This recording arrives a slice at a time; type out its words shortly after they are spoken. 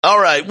All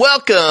right,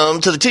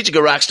 welcome to the Teaching a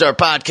Rockstar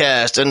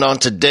podcast. And on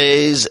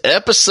today's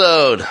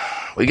episode,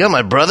 we got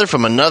my brother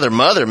from another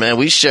mother, man.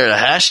 We shared a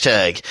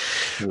hashtag,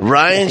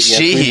 Ryan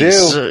Sheehy.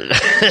 So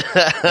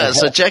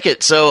check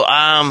it. So,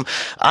 I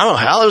don't know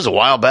how, it was a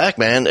while back,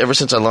 man. Ever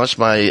since I launched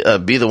my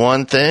Be the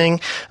One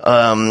thing,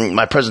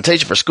 my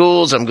presentation for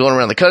schools, I'm going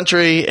around the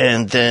country,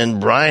 and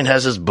then Ryan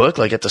has his book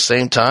like at the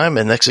same time.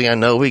 And next thing I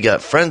know, we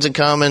got friends in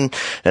common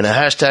and a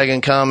hashtag in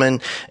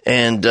common,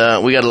 and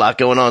we got a lot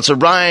going on. So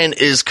Ryan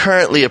is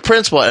currently a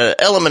principal at an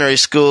elementary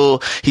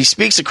school. He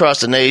speaks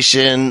across the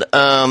nation.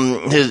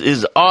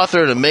 His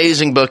author an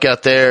amazing book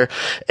out there.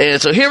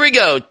 And so here we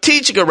go.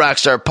 Teaching a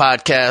Rockstar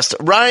podcast.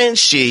 Ryan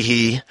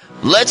Sheehy.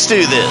 Let's do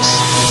this.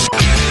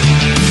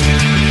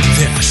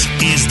 This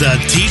is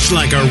the Teach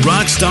Like a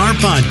Rockstar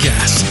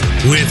podcast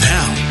with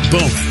Hal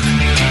Bowman.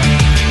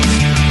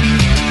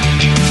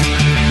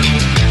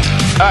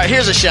 All right,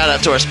 here's a shout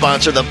out to our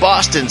sponsor, the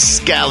Boston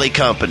Scally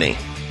Company.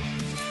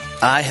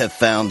 I have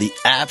found the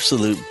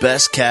absolute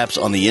best caps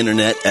on the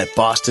internet at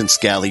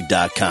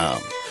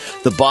bostonscally.com.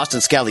 The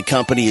Boston Scally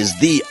Company is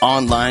the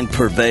online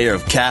purveyor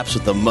of caps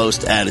with the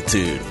most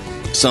attitude.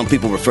 Some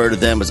people refer to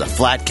them as a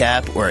flat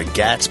cap or a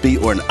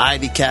Gatsby or an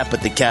Ivy cap,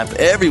 but the cap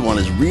everyone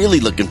is really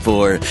looking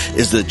for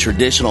is the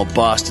traditional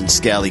Boston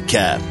Scally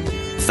cap.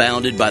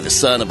 Founded by the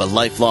son of a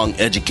lifelong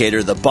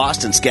educator, the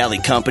Boston Scally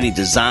Company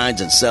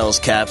designs and sells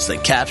caps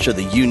that capture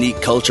the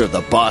unique culture of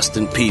the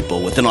Boston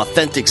people with an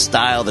authentic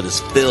style that is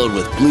filled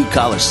with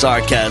blue-collar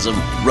sarcasm,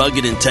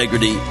 rugged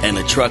integrity, and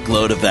a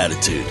truckload of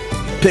attitude.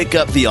 Pick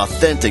up the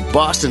authentic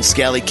Boston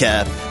Scally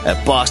cap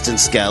at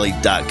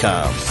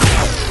bostonscally.com.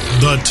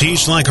 The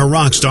Teach Like a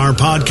Rockstar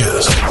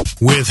podcast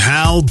with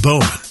Hal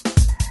Bowman.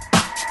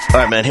 All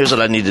right, man, here's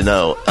what I need to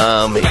know.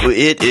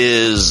 It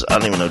is, I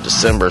don't even know,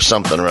 December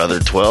something or other,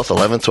 12th,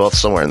 11th, 12th,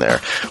 somewhere in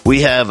there.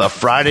 We have a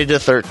Friday the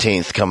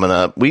 13th coming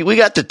up. We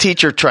got the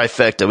teacher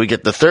trifecta. We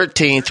get the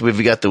 13th.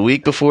 We've got the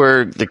week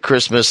before the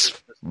Christmas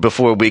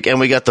before week, and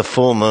we got the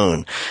full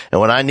moon.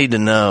 And what I need to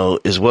know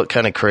is what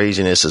kind of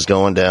craziness is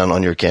going down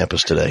on your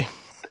campus today.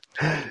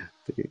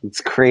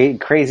 It's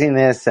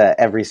craziness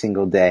every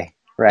single day,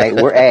 right?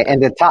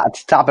 And to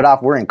top it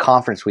off, we're in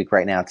conference week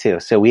right now too.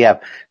 So we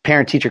have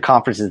parent-teacher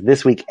conferences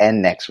this week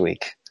and next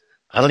week.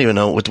 I don't even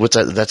know what's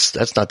that. That's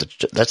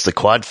the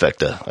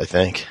quadfecta, I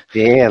think.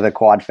 Yeah, the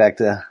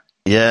quadfecta.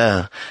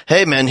 Yeah.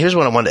 Hey, man, here's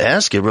what I wanted to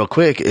ask you real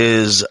quick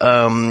is,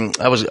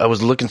 I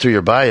was looking through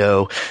your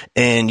bio,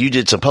 and you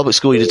did some public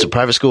school, you did some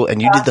private school,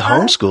 and you did the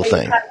homeschool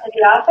thing.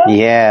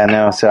 Yeah,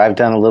 no. So I've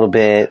done a little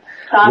bit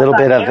of,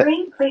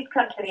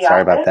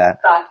 sorry about that.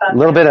 A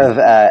little bit of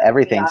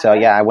everything. So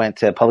yeah, I went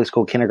to public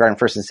school, kindergarten,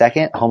 1st and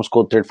 2nd,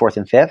 homeschooled 3rd, 4th,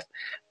 and 5th,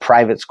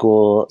 private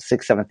school,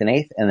 6th, 7th, and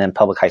 8th, and then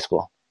public high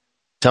school.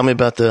 Tell me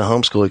about the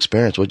homeschool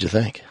experience. What'd you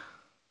think?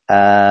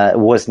 Didn't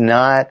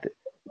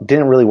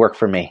really work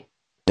for me.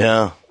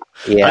 Yeah.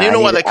 Yeah, I don't even know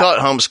why they call it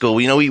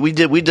homeschool. You know, we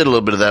did a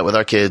little bit of that with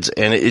our kids,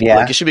 and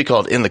it should be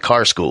called in the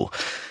car school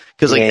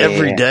because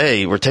every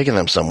day we're taking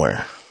them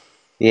somewhere.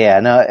 Yeah,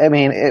 no, I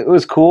mean it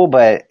was cool,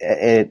 but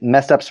it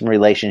messed up some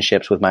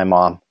relationships with my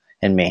mom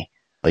and me.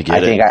 I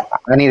think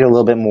I needed a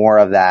little bit more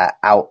of that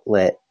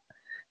outlet,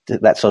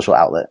 that social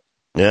outlet.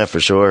 Yeah, for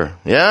sure.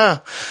 Yeah,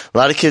 a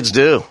lot of kids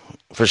do,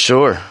 for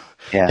sure.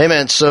 Yeah. Hey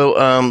man, so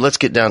let's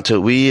get down to it.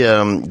 We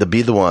the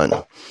Be the One.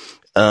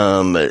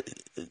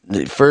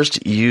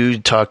 First, you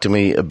talk to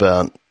me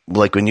about,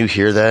 like, when you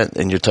hear that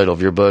in your title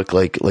of your book,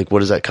 like what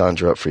does that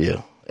conjure up for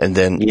you? And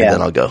then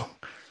I'll go.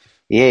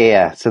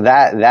 Yeah. So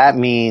that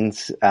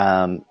means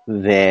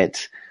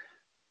that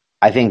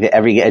I think that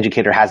every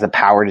educator has the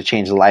power to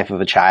change the life of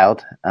a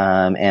child.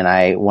 And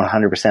I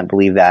 100%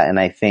 believe that. And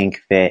I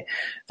think that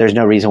there's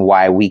no reason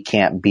why we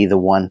can't be the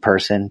one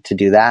person to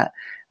do that.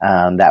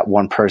 That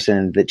one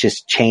person that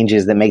just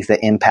changes, that makes the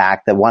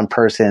impact, that one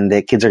person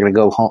that kids are going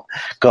to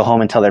go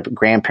home and tell their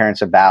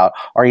grandparents about,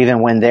 or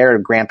even when they're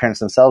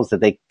grandparents themselves, that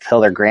they tell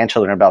their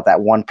grandchildren about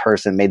that one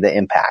person made the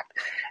impact.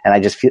 And I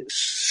just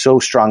so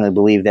strongly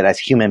believe that as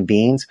human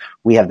beings,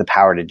 we have the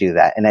power to do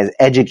that. And as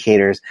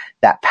educators,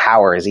 that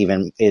power is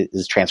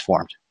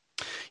transformed.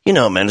 You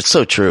know, man, it's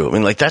so true. I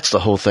mean, like, that's the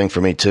whole thing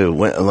for me too.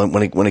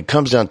 When it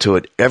comes down to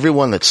it,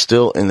 everyone that's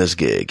still in this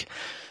gig,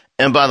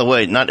 and by the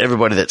way, not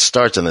everybody that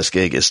starts in this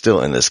gig is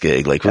still in this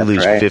gig. Like, we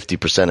lose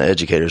 50% of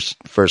educators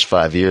first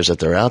 5 years that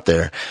they're out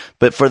there.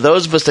 But for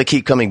those of us that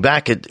keep coming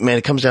back, it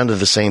comes down to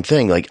the same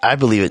thing. Like, I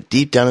believe it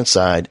deep down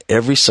inside,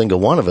 every single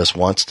one of us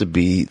wants to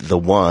be the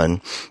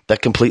one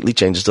that completely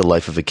changes the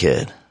life of a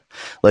kid.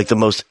 Like, the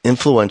most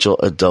influential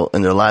adult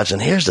in their lives.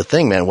 And here's the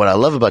thing, man. What I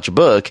love about your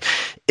book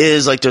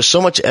is, like, there's so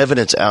much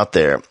evidence out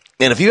there.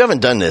 And if you haven't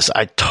done this,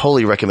 I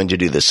totally recommend you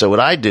do this. So what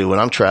I do when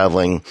I'm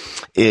traveling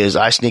is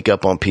I sneak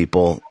up on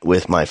people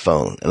with my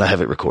phone and I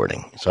have it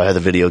recording. So I have the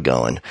video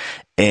going,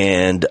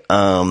 and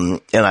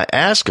I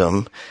ask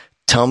them,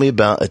 tell me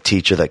about a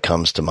teacher that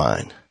comes to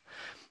mind.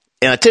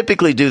 And I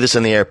typically do this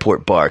in the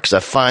airport bar because I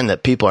find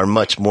that people are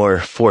much more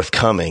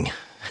forthcoming.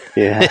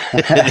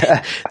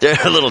 Yeah.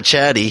 They're a little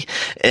chatty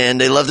and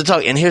they love to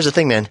talk. And here's the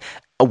thing, man.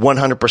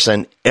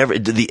 100%.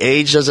 The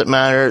age doesn't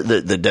matter.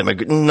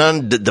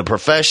 The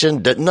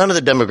profession, none of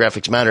the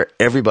demographics matter.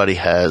 Everybody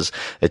has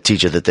a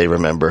teacher that they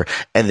remember,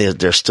 and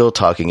they're still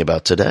talking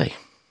about today.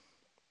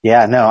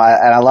 Yeah, no,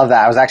 I love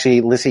that. I was actually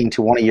listening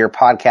to one of your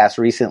podcasts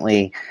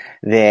recently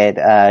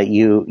that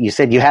you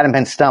said you hadn't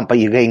been stumped, but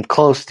you came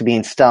close to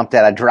being stumped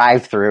at a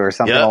drive-through or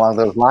something along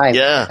those lines.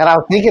 Yeah. And I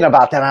was thinking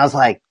about that, and I was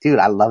like, dude,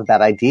 I love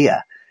that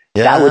idea.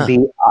 Yeah.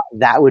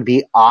 That would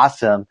be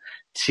awesome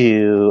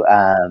to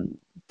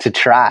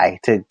try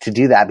to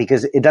do that,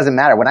 because it doesn't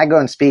matter. When I go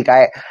and speak,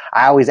 I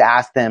always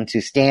ask them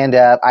to stand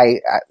up. I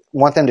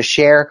want them to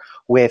share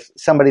with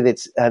somebody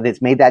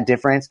that's made that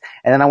difference.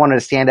 And then I wanted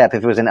to stand up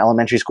if it was an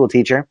elementary school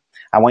teacher.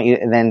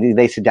 And then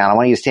they sit down. I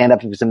want you to stand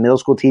up if it's a middle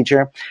school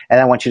teacher, and then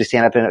I want you to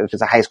stand up if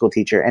it's a high school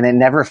teacher. And it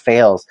never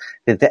fails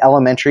that the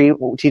elementary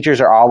teachers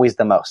are always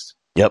the most.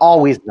 Yep.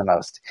 Always the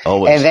most.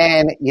 Always. And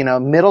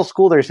then, middle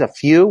school, there's a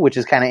few, which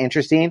is kind of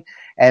interesting.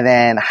 And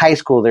then high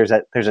school, there's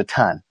a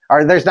ton.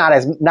 Or there's not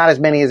as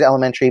many as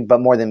elementary, but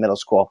more than middle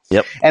school.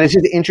 Yep. And it's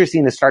just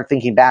interesting to start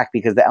thinking back,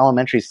 because the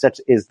elementary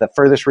is the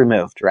furthest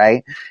removed,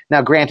 right?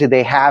 Now, granted,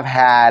 they have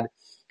had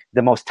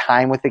the most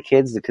time with the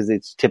kids, because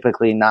it's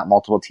typically not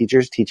multiple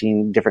teachers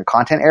teaching different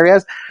content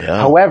areas. Yeah.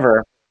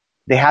 However,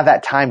 they have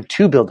that time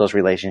to build those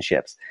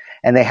relationships,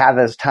 and they have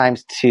those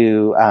times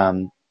to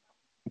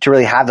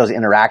really have those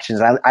interactions.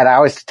 And I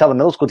always tell the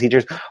middle school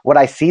teachers, what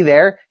I see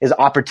there is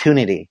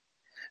opportunity,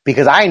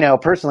 because I know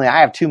personally, I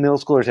have 2 middle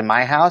schoolers in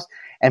my house,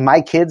 and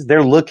my kids,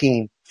 they're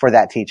looking for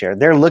that teacher.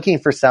 They're looking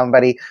for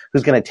somebody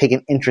who's going to take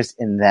an interest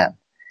in them.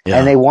 Yeah.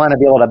 And they want to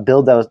be able to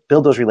build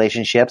those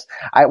relationships.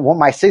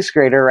 My 6th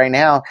grader right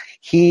now,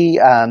 he's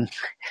an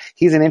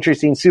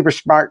interesting, super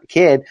smart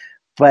kid,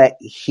 but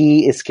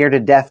he is scared to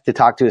death to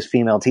talk to his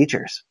female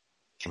teachers.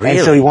 Really?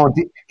 And so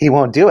he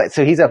won't do it.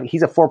 So he's a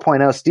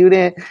 4.0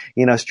 student,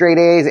 straight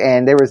A's.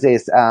 And there was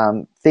this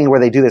thing where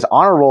they do this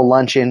honor roll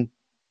luncheon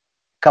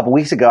a couple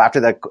weeks ago after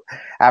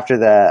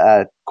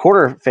the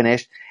quarter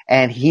finished,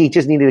 and he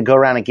just needed to go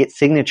around and get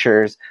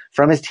signatures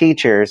from his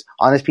teachers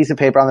on this piece of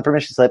paper on the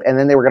permission slip, and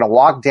then they were going to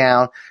walk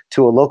down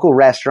to a local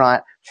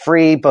restaurant,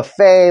 free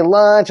buffet,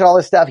 lunch, all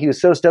this stuff. He was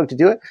so stoked to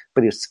do it,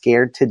 but he was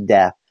scared to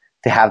death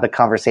to have the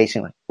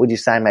conversation with, would you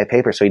sign my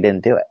paper? So he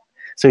didn't do it.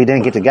 So he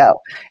didn't get to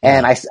go.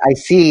 And I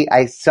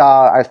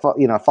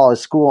follow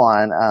his school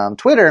on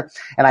Twitter,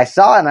 and I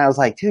saw it, and I was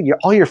like, dude,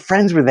 all your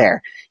friends were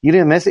there. You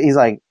didn't miss it? He's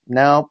like,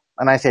 no.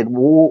 And I said,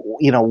 well,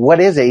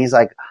 what is it? He's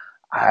like,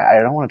 I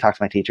don't want to talk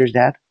to my teachers,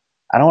 Dad.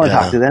 I don't want to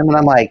talk to them. And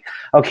I'm like,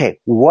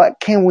 okay, what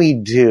can we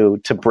do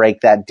to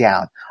break that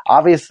down?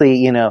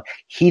 Obviously,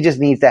 he just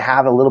needs to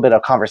have a little bit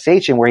of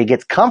conversation where he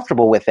gets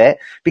comfortable with it,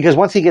 because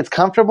once he gets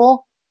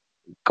comfortable,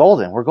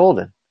 we're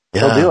golden.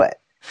 He'll do it.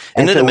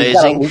 Isn't it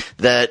amazing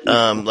that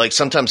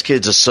sometimes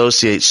kids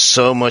associate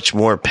so much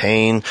more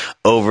pain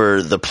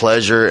over the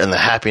pleasure and the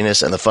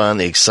happiness and the fun,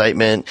 the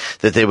excitement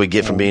that they would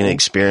get from being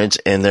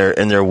experienced, and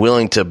they're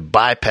willing to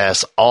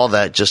bypass all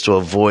that just to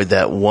avoid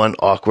that one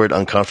awkward,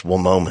 uncomfortable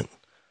moment.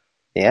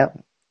 Yeah.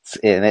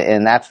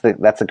 And that's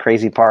the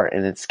crazy part,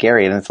 and it's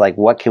scary. And it's like,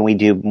 what can we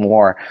do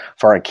more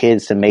for our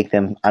kids to make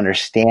them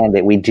understand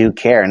that we do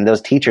care, and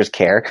those teachers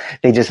care?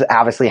 They just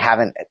obviously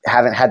haven't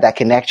had that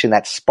connection,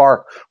 that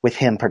spark with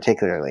him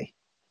particularly.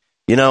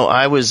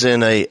 I was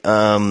in a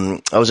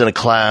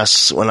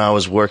class when I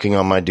was working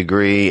on my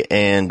degree,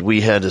 and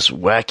we had this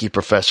wacky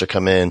professor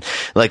come in,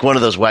 like one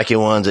of those wacky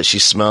ones that she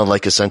smelled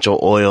like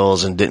essential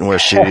oils and didn't wear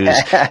shoes.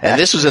 And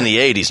this was in the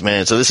 80s,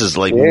 man. So this is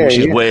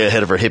she's way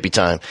ahead of her hippie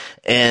time.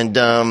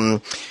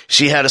 And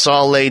she had us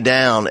all lay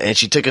down, and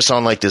she took us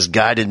on like this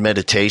guided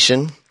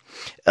meditation.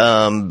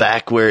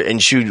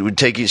 And she would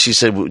take you, she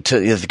said,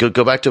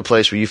 go back to a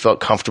place where you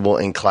felt comfortable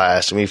in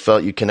class and you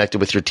felt you connected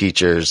with your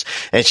teachers.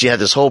 And she had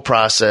this whole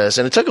process,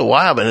 and it took a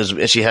while,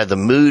 but she had the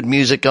mood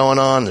music going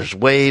on. There's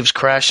waves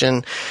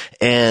crashing.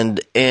 And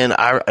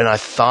I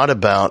thought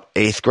about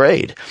 8th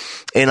grade,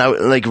 and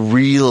I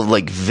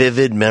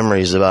vivid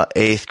memories about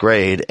 8th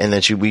grade. And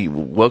then we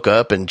woke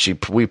up and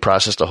we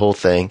processed the whole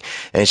thing.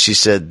 And she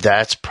said,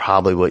 that's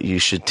probably what you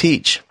should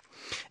teach.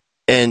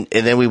 And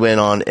then we went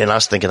on, and I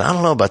was thinking, I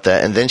don't know about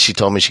that. And then she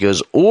told me, she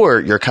goes,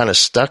 or you're kind of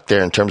stuck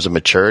there in terms of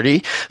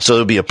maturity, so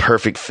it'll be a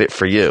perfect fit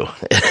for you.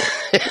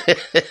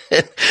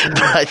 But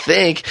I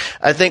think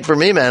for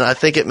me, man, I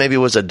think it maybe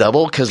was a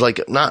double, because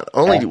not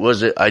only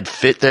was it I'd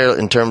fit there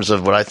in terms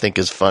of what I think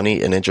is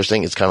funny and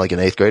interesting, it's kind of like an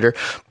 8th grader,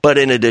 but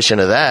in addition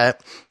to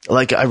that, I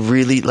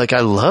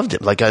loved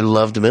it. I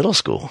loved middle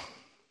school.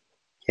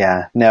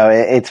 Yeah, no,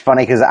 it's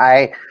funny because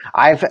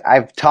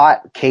I've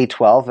taught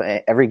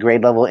K-12, every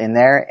grade level in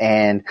there,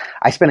 and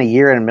I spent a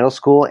year in middle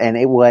school, and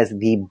it was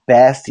the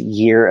best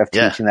year of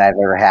teaching that I've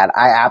ever had.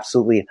 I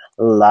absolutely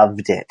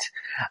loved it.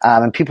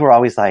 And people were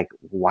always like,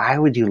 why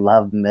would you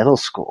love middle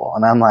school?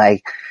 And I'm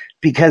like,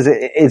 because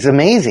it's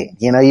amazing.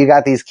 You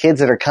got these kids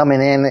that are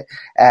coming in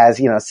as,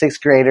 6th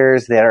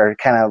graders that are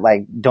kind of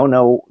don't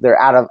know, they're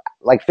out of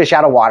fish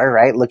out of water,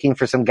 right? Looking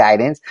for some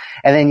guidance.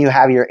 And then you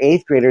have your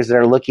 8th graders that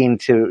are looking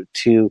to,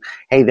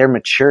 hey, they're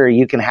mature.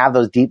 You can have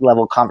those deep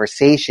level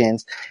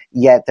conversations,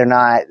 yet they're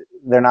not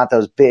not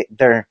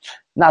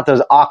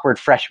those awkward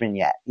freshmen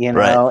yet, you know?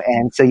 Right.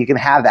 And so you can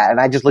have that. And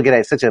I just look at it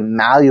as such a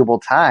malleable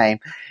time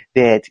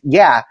that,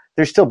 yeah,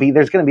 there's going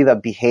to be the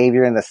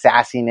behavior and the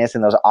sassiness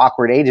and those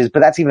awkward ages, but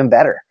that's even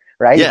better,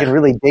 right? Yeah. You can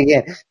really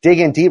dig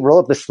in deep, roll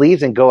up the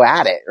sleeves and go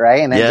at it,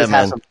 right? And then just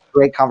have some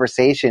great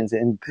conversations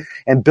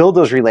and build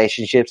those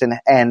relationships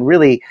and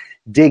really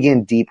dig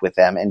in deep with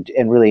them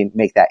and really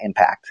make that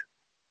impact.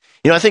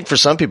 You know, I think for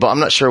some people, I'm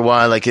not sure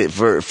why, like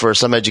for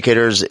some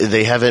educators,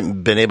 they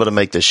haven't been able to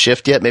make the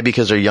shift yet, maybe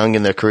because they're young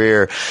in their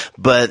career,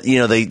 but you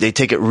know, they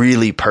take it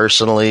really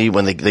personally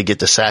when they get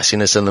the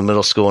sassiness in the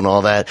middle school and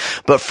all that.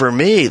 But for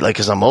me, like,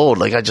 cause I'm old,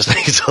 like I just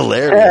think it's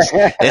hilarious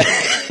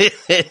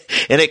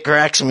and it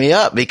cracks me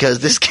up because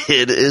this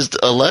kid is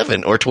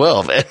 11 or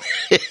 12 and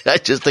I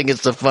just think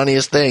it's the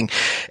funniest thing.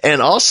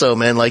 And also,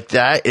 man, like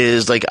that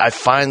is like, I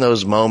find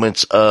those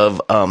moments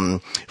of,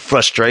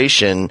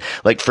 frustration,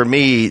 like for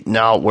me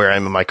now where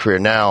I'm in my career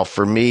now,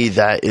 for me,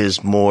 that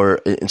is more,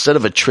 instead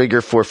of a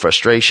trigger for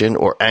frustration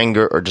or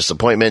anger or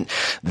disappointment,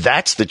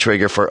 that's the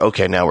trigger for,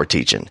 okay, now we're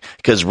teaching.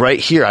 Because right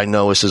here, I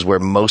know this is where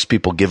most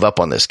people give up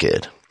on this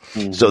kid.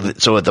 Mm-hmm.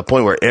 So at the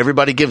point where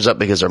everybody gives up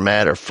because they're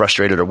mad or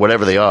frustrated or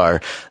whatever they are,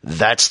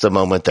 that's the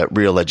moment that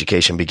real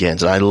education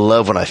begins. And I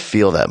love when I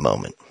feel that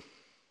moment.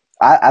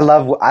 I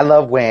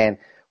love when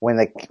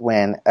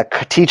a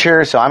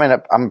teacher, so I'm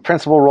a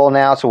principal role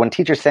now. So when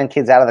teachers send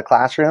kids out of the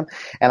classroom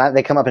and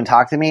they come up and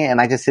talk to me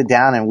and I just sit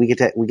down and we get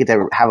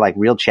to have like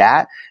real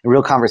chat and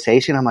real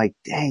conversation. I'm like,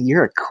 dang,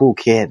 you're a cool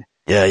kid.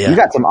 Yeah. You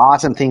got some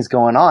awesome things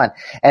going on.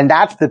 And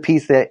that's the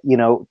piece that, you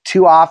know,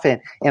 too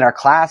often in our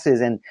classes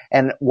and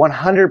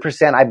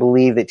 100% I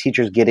believe that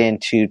teachers get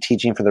into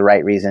teaching for the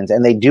right reasons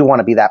and they do want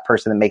to be that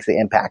person that makes the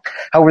impact.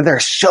 However, there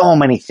are so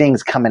many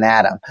things coming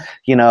at them,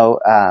 you know,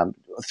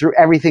 through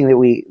everything that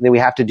we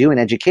have to do in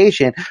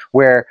education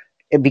where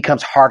it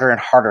becomes harder and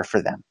harder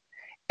for them.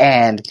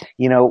 And,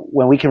 you know,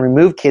 when we can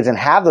remove kids and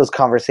have those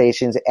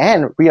conversations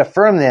and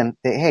reaffirm them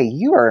that, hey,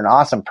 you are an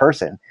awesome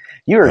person.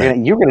 You're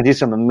going to do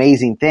some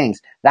amazing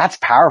things. That's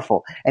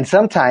powerful. And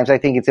sometimes I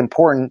think it's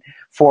important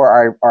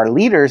for our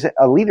leaders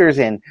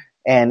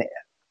and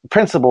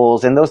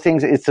principals and those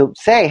things is to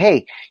say,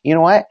 hey, you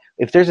know what?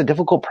 If there's a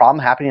difficult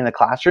problem happening in the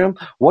classroom,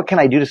 what can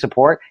I do to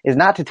support? Is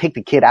not to take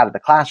the kid out of the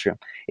classroom,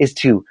 is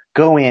to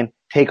go in,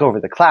 take over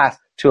the class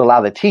to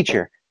allow the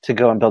teacher to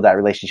go and build that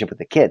relationship with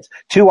the kids.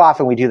 Too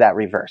often we do that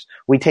reverse.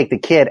 We take the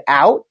kid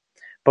out,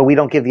 but we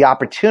don't give the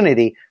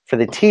opportunity for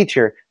the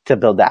teacher to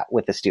build that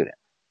with the student.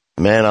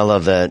 Man, I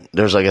love that.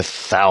 There's like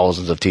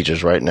thousands of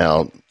teachers right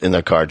now in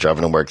their car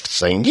driving to work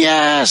saying,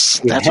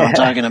 yes, that's what I'm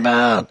talking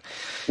about.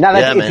 Now,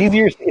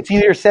 it's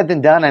easier said than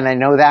done, and I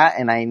know that,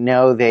 and I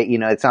know that, you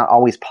know, it's not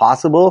always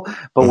possible,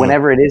 but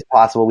whenever it is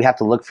possible, we have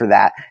to look for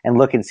that and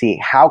look and see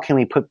how can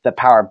we put the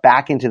power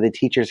back into the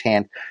teacher's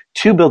hand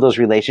to build those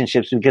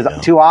relationships, because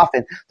too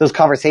often those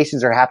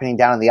conversations are happening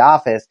down in the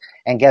office,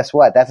 and guess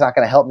what? That's not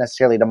going to help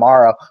necessarily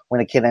tomorrow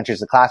when a kid enters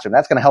the classroom.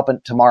 That's going to help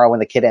tomorrow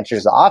when the kid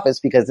enters the office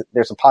because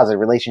there's a positive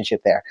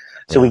relationship there.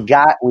 So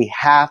we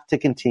have to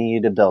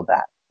continue to build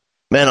that.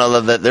 Man, I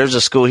love that. There's a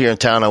school here in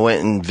town I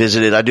went and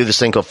visited. I do this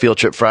thing called Field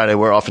Trip Friday,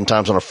 where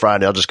oftentimes on a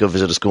Friday I'll just go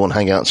visit a school and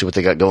hang out and see what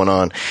they got going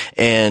on.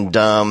 And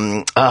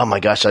oh my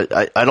gosh,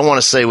 I don't want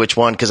to say which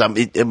one because I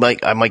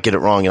might get it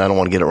wrong, and I don't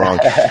want to get it wrong.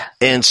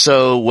 And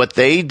so what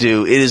they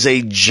do, it is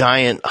a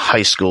giant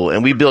high school,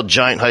 and we build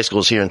giant high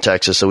schools here in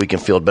Texas so we can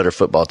field better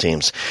football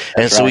teams.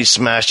 And so we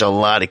smashed a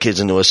lot of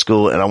kids into a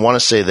school, and I want to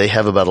say they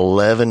have about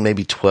 11,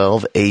 maybe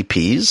 12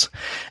 APs.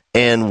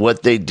 And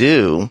what they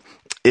do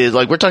is,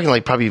 like, we're talking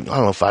like probably, I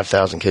don't know,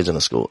 5,000 kids in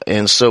the school.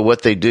 And so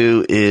what they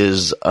do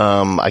is,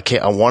 I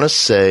want to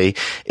say it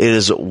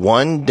is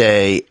one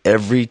day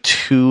every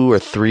 2 or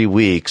 3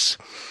 weeks,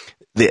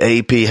 the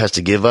AP has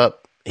to give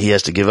up. He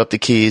has to give up the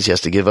keys. He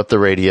has to give up the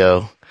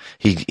radio.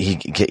 He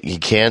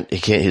can't,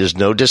 there's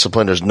no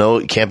discipline.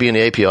 He can't be in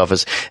the AP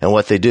office. And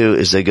what they do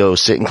is they go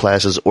sit in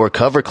classes or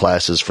cover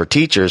classes for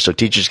teachers, so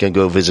teachers can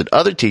go visit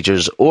other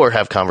teachers or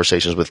have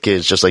conversations with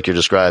kids, just like you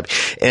described.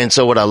 And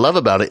so what I love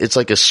about it, it's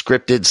like a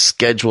scripted,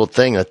 scheduled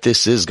thing that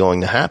this is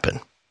going to happen.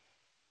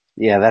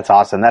 Yeah, that's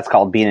awesome. That's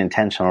called being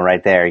intentional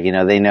right there. You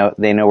know, they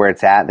know where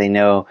it's at. They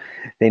know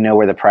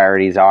where the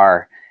priorities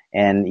are.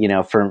 And, you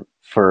know,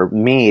 for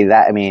me,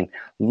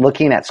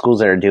 looking at schools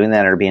that are doing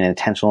that or being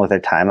intentional with their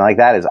time like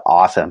that is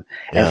awesome.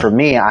 Yeah. And for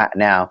me, I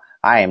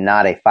am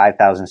not a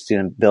 5,000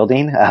 student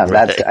building.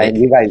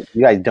 You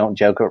guys don't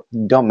joke or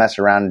don't mess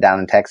around down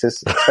in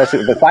Texas,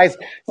 especially with the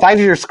size of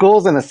your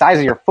schools and the size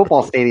of your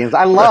football stadiums.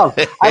 I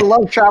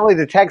love traveling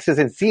to Texas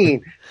and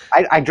seeing.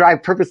 I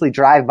purposely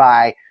drive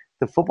by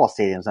the football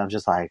stadiums. I'm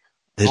just like,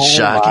 it's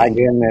shocking. My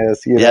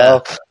goodness, you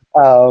know.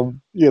 So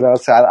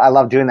I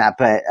love doing that.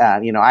 But,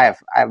 I have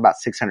about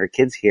 600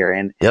 kids here.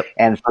 And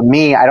for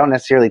me, I don't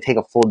necessarily take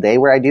a full day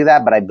where I do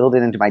that, but I build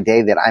it into my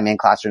day that I'm in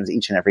classrooms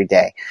each and every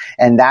day.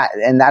 And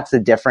that's the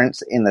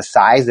difference in the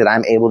size that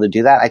I'm able to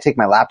do that. I take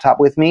my laptop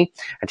with me.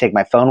 I take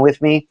my phone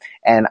with me,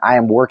 and I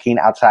am working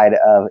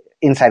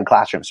inside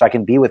classrooms, so I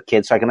can be with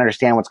kids, so I can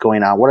understand what's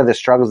going on. What are the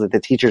struggles that the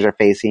teachers are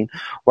facing?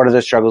 What are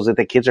the struggles that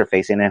the kids are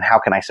facing? And how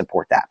can I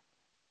support that?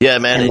 Yeah,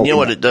 man. And you know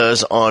what it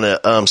does on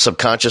a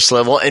subconscious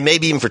level, and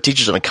maybe even for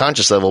teachers on a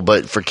conscious level,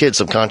 but for kids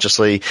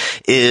subconsciously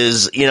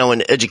is,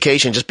 in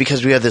education, just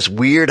because we have this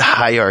weird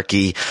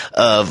hierarchy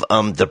of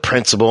the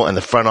principal and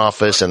the front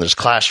office, and there's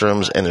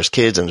classrooms, and there's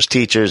kids, and there's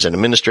teachers and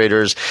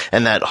administrators,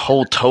 and that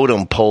whole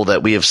totem pole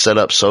that we have set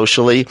up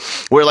socially,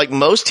 where like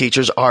most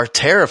teachers are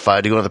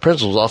terrified to go to the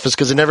principal's office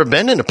because they've never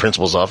been in a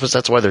principal's office.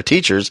 That's why they're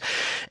teachers.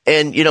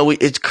 And,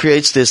 it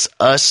creates this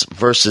us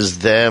versus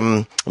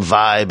them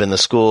vibe in the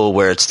school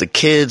where it's the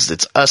kids,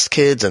 it's us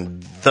kids,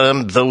 and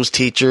those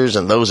teachers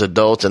and those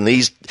adults, and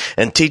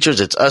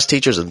teachers, it's us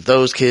teachers and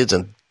those kids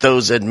and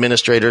those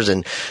administrators.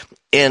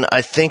 And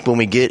I think when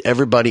we get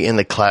everybody in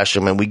the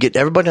classroom and we get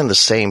everybody on the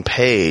same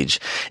page,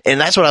 and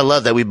that's what I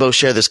love, that we both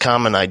share this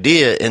common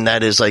idea, and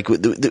that is like,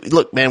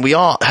 look, man, we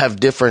all have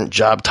different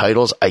job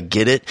titles. I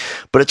get it,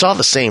 but it's all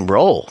the same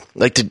role,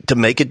 like to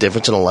make a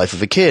difference in the life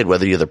of a kid,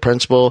 whether you're the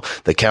principal,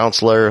 the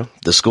counselor,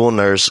 the school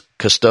nurse,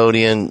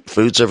 custodian,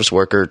 food service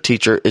worker,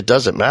 teacher, it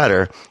doesn't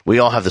matter. We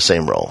all have the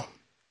same role.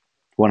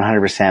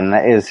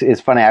 100%.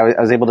 It's funny. I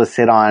was able to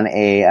sit on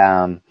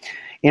a,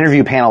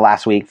 interview panel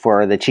last week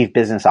for the chief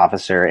business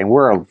officer, and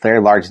we're a very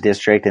large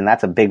district, and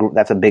that's a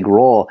big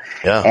role.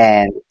 Yeah.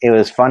 And it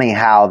was funny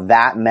how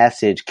that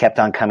message kept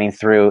on coming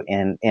through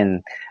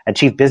in a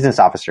chief business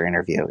officer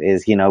interview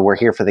is, we're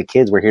here for the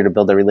kids. We're here to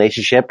build a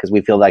relationship because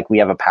we feel like we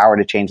have a power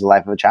to change the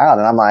life of a child.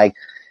 And I'm like,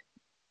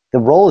 the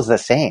role is the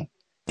same.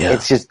 Yeah.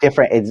 It's just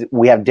different.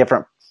 We have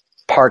different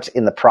parts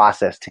in the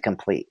process to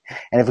complete.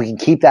 And if we can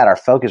keep that our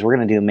focus, we're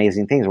going to do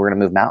amazing things. We're going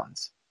to move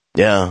mountains.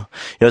 Yeah.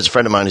 It's a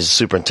friend of mine. He's a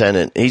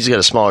superintendent. He's got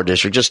a smaller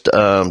district, just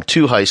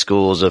 2 high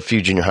schools, a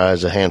few junior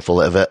highs, a handful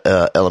of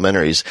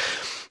elementaries.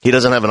 He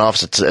doesn't have an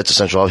office at the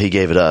central hall. He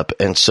gave it up.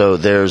 And so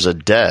there's a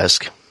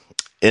desk,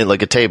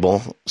 like a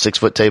table,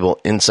 6-foot table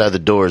inside the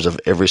doors of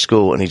every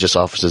school, and he just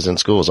offices in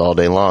schools all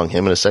day long.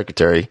 Him and his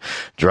secretary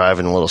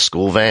driving a little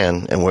school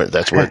van, and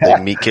that's where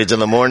they meet kids in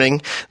the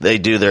morning. They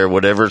do their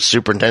whatever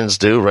superintendents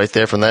do right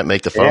there from that,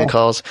 make the phone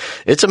calls.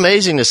 It's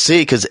amazing to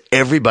see because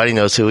everybody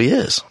knows who he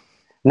is.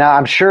 Now,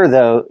 I'm sure,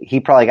 though, he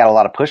probably got a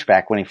lot of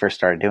pushback when he first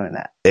started doing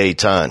that. A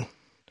ton.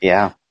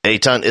 Yeah. A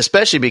ton,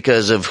 especially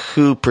because of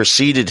who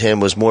preceded him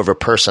was more of a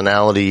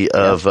personality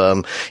of,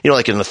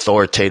 like an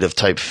authoritative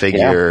type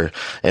figure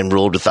and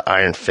ruled with the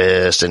iron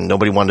fist, and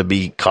nobody wanted to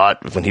be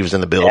caught when he was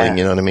in the building.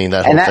 You know what I mean?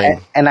 That whole thing.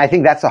 And I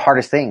think that's the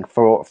hardest thing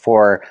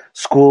for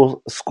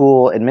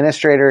school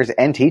administrators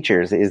and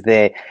teachers is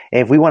that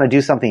if we want to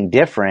do something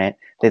different,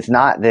 it's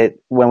not that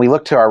when we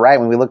look to our right,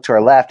 when we look to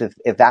our left,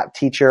 if that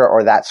teacher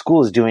or that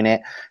school is doing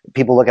it,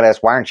 people look at us,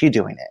 why aren't you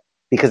doing it?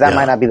 Because that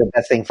might not be the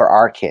best thing for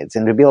our kids.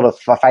 And to be able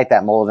to fight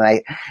that mold.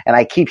 And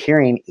I keep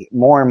hearing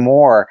more and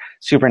more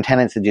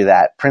superintendents that do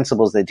that,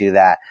 principals that do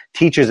that,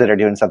 teachers that are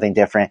doing something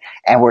different.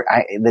 And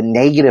the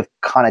negative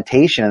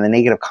connotation and the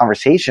negative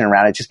conversation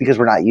around it just because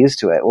we're not used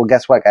to it. Well,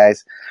 guess what,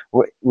 guys?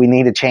 We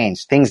need to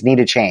change. Things need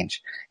to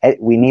change.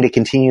 We need to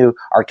continue.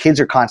 Our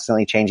kids are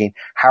constantly changing.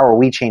 How are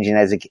we changing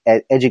as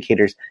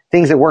educators?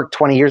 Things that worked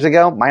 20 years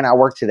ago might not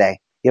work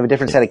today. You have a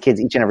different set of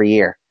kids each and every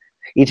year.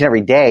 Each and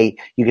every day,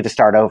 you get to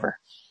start over.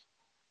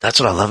 That's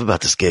what I love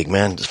about this gig,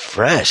 man. It's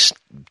fresh.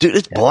 Dude,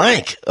 it's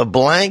blank. A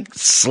blank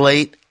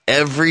slate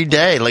every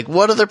day. Like,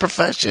 what other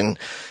profession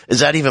is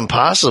that even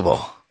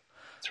possible?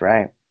 That's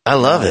right. I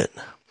love it.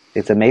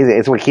 It's amazing.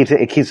 It's what keeps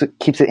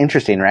it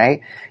interesting,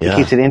 right? Yeah. It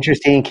keeps it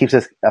interesting, keeps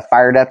us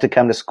fired up to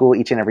come to school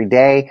each and every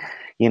day.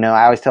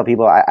 I always tell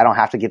people I don't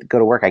have to go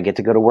to work. I get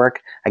to go to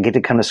work. I get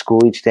to come to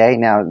school each day.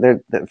 Now,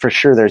 for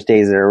sure, there's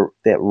days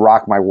that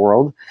rock my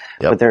world,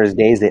 but there's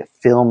days that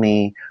fill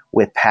me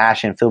with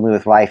passion, fill me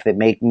with life, that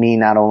make me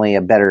not only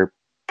a better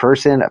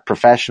person, a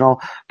professional,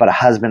 but a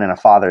husband and a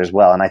father as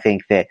well. And I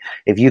think that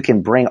if you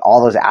can bring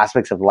all those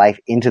aspects of life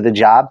into the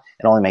job,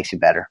 it only makes you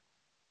better.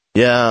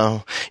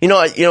 Yeah.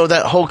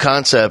 That whole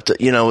concept,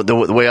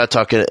 the way I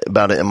talk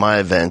about it in my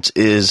events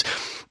is,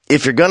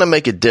 if you're going to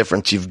make a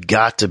difference, you've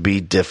got to be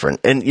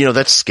different. And,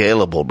 that's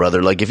scalable,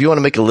 brother. Like, if you want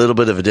to make a little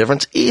bit of a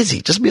difference,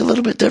 easy. Just be a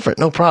little bit different.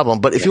 No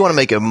problem. But if you want to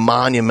make a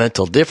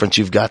monumental difference,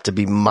 you've got to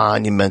be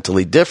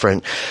monumentally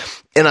different.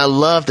 And I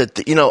love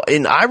that,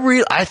 and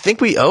I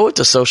think we owe it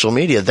to social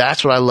media.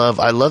 That's what I love.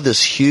 I love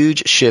this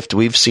huge shift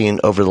we've seen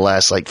over the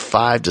last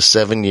 5 to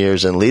 7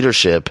 years in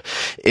leadership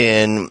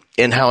in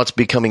how it's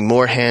becoming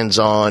more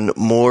hands-on,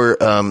 more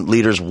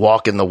leaders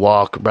walking the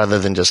walk rather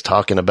than just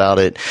talking about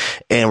it.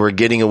 And we're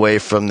getting away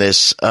from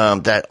this,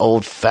 that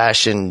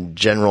old-fashioned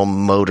General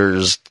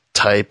Motors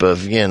type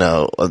of,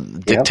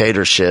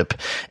 dictatorship,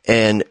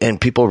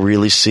 and people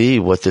really see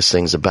what this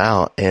thing's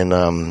about. And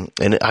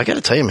I got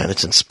to tell you, man,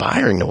 it's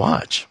inspiring to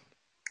watch.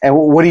 And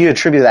what do you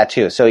attribute that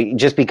to? So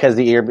just because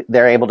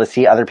they're able to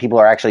see other people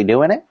are actually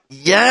doing it?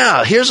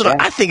 Yeah. Here's what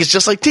I think. It's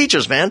just like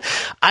teachers, man.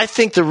 I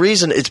think the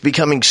reason it's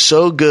becoming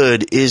so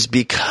good is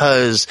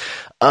because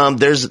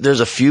there's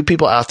a few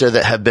people out there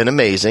that have been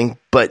amazing,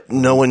 but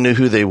no one knew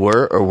who they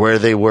were or where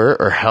they were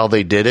or how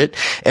they did it.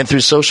 And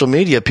through social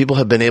media, people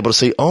have been able to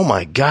say, oh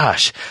my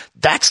gosh,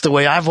 that's the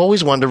way I've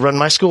always wanted to run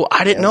my school.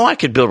 I didn't know I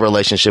could build a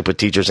relationship with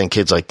teachers and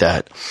kids like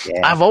that.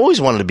 Yeah. I've always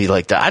wanted to be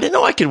like that. I didn't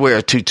know I could wear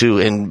a tutu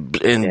and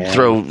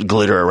throw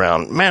glitter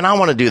around. Man, I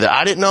want to do that.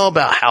 I didn't know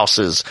about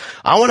houses.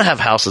 I want to have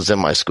houses in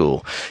my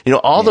school. You know,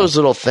 all those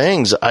little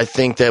things, I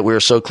think that we were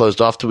so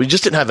closed off to. We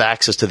just didn't have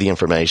access to the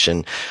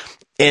information.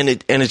 And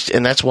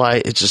that's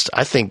why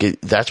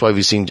that's why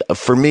we've seen,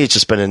 for me, it's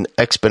just been an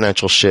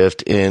exponential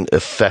shift in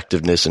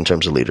effectiveness in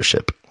terms of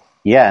leadership.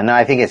 Yeah, no,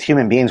 I think as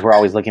human beings, we're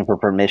always looking for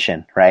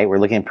permission, right? We're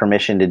looking for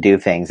permission to do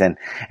things. And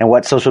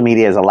what social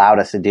media has allowed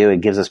us to do, it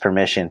gives us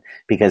permission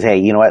because, hey,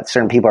 you know what?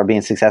 Certain people are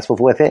being successful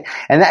with it.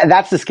 And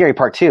that's the scary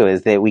part too,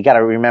 is that we got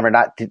to remember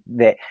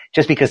that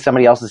just because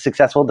somebody else is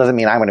successful doesn't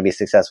mean I'm going to be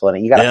successful in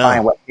it. You got to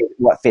find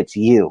what fits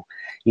you.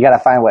 You got to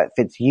find what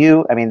fits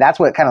you. I mean, that's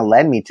what kind of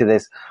led me to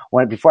this.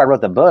 Before I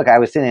wrote the book, I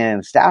was sitting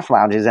in staff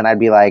lounges and I'd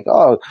be like,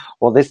 oh,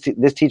 well, this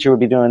teacher would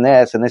be doing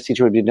this and this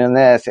teacher would be doing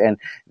this. And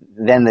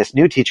then this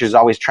new teacher is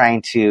always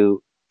trying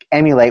to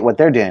emulate what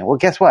they're doing. Well,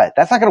 guess what?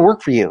 That's not going to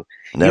work for you.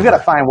 Never. You got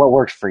to find what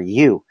works for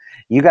you.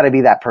 You got to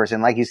be that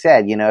person. Like you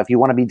said, you know, if you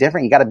want to be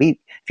different,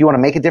 if you want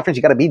to make a difference,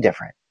 you got to be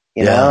different,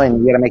 you know, and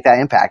you got to make that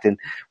impact. And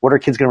what are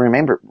kids going to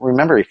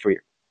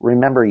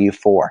remember you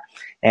for?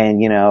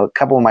 And, you know, a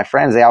couple of my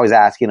friends, they always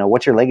ask, you know,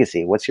 what's your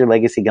legacy? What's your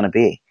legacy going to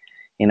be?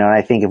 You know, and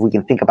I think if we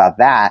can think about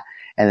that,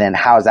 and then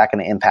how is that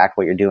going to impact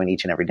what you're doing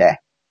each and every day?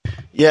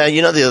 Yeah.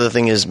 You know, the other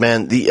thing is,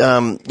 man,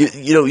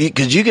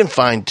 because you can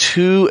find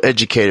two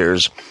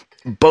educators,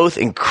 both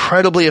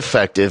incredibly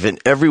effective in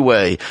every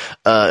way,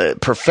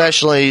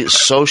 professionally,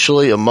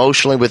 socially,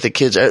 emotionally with the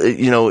kids,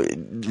 you know,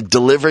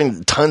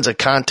 delivering tons of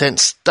content,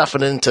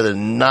 stuffing it into the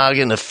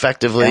noggin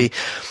effectively.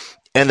 Yeah.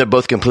 And they're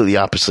both completely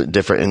opposite,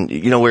 different. And,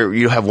 you know, where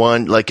you have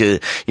one, like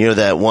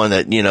that one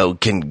that, you know,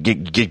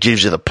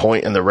 gives you the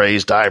point and the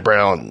raised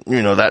eyebrow and,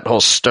 you know, that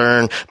whole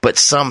stern, but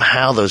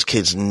somehow those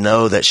kids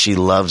know that she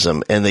loves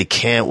them and they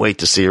can't wait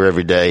to see her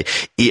every day.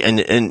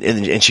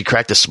 And she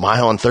cracked a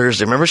smile on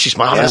Thursday. Remember, she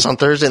smiled at us on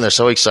Thursday and they're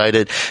so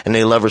excited and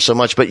they love her so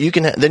much. But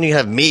then you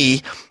have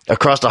me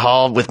across the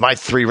hall with my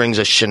 3 rings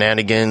of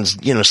shenanigans,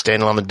 you know,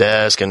 standing on the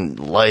desk and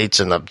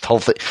lights and the whole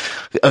thing,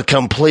 a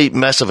complete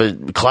mess of a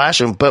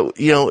classroom. But,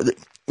 you know,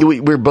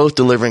 we're both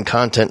delivering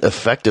content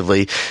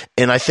effectively.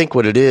 And I think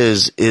what it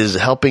is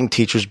helping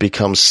teachers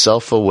become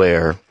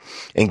self-aware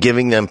and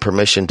giving them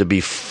permission to be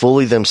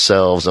fully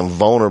themselves and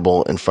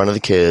vulnerable in front of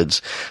the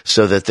kids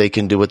so that they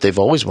can do what they've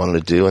always wanted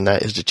to do, and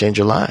that is to change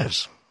their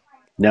lives.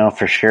 No,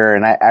 for sure.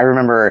 And I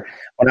remember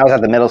when I was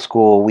at the middle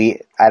school, I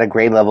had a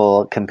grade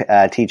level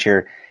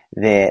teacher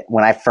that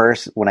when I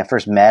first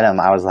met him,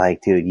 I was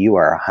like, dude, you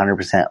are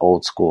 100%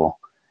 old school.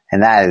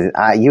 And that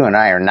is, you and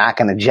I are not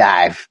going to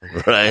jive.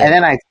 Right. And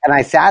then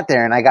I sat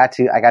there and I got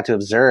to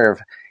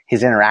observe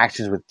his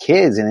interactions with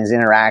kids and his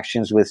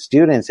interactions with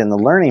students in the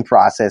learning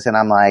process. And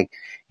I'm like,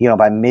 you know,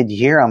 by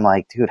mid-year, I'm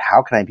like, dude,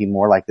 how can I be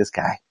more like this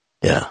guy?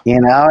 Yeah. You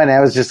know, and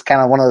it was just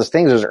kind of one of those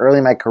things. It was early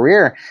in my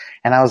career.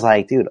 And I was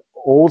like, dude,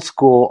 old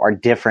school or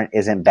different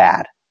isn't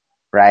bad,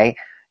 right?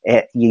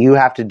 You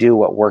have to do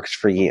what works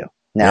for you.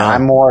 Now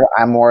I'm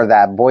more of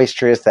that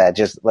boisterous that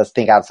just let's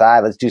think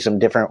outside. Let's do some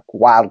different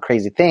wild,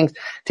 crazy things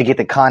to get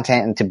the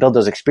content and to build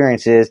those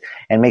experiences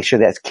and make sure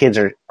that kids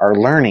are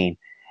learning.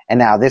 And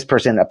now this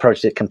person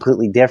approached it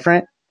completely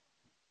different,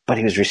 but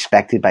he was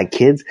respected by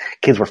kids.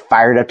 Kids were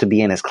fired up to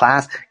be in his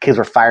class. Kids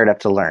were fired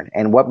up to learn.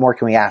 And what more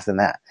can we ask than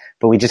that?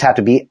 But we just have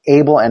to be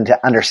able and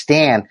to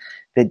understand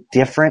that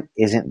different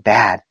isn't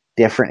bad.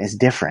 Different is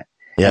different.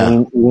 Yeah.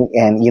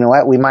 And you know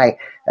what?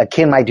 A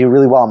kid might do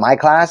really well in my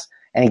class,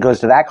 and he goes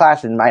to that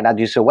class and might not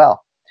do so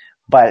well.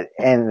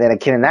 And then a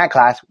kid in that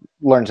class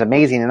learns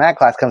amazing in that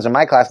class, comes to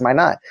my class, might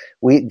not.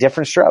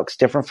 Different strokes,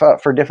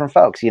 for different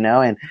folks, you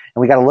know, and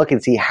we got to look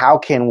and see how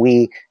can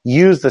we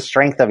use the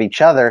strength of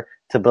each other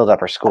to build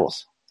up our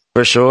schools.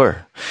 For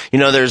sure. You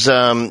know, there's,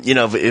 you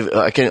know,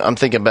 I'm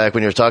thinking back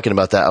when you were talking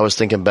about that, I was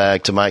thinking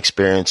back to my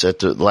experience at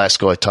the last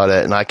school I taught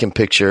at, and I can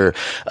picture,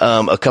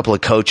 a couple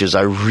of coaches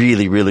I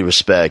really, really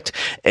respect.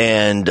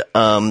 And,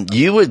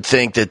 you would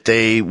think that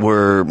they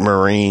were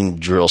Marine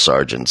drill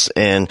sergeants.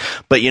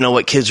 But you know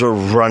what? Kids were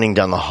running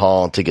down the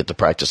hall to get to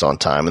practice on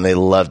time, and they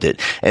loved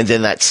it. And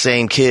then that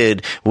same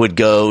kid would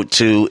go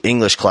to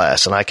English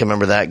class, and I can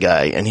remember that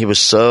guy, and he was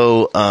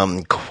so,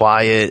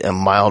 quiet and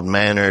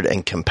mild-mannered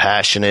and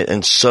compassionate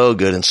and so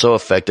good and so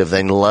effective.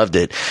 They loved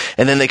it.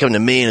 And then they come to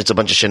me and it's a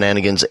bunch of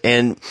shenanigans.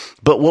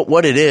 But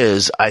what it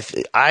is,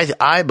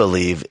 I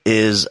believe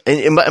is,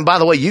 and by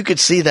the way, you could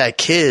see that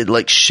kid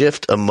like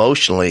shift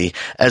emotionally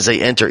as they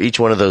enter each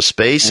one of those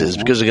spaces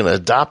because they're going to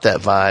adopt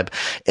that vibe.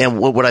 And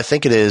what I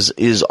think it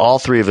is all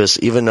 3 of us,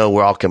 even though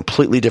we're all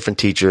completely different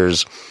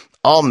teachers,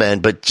 all men,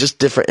 but just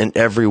different in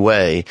every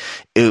way.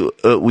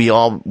 We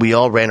all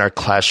ran our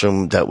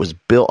classroom that was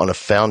built on a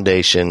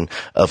foundation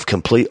of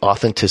complete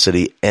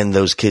authenticity, and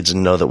those kids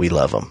know that we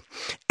love them.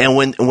 And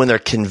when they're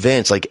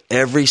convinced, like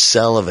every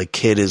cell of a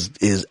kid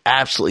is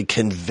absolutely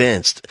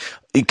convinced,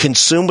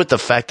 consumed with the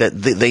fact that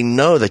they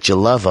know that you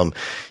love them,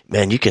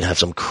 man, you can have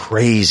some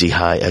crazy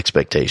high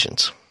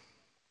expectations.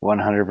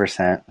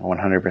 100%.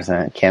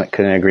 100%.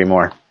 Couldn't agree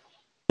more.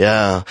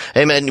 Yeah.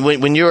 Hey man,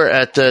 when you were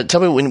at,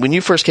 tell me when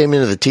you first came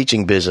into the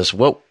teaching business,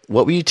 what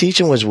were you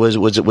teaching? Was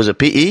it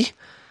PE?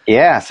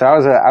 Yeah. So I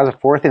was a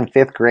 4th and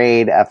 5th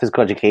grade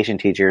physical education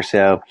teacher.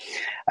 So,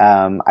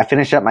 I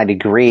finished up my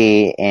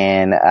degree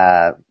in,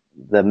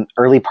 the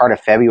early part of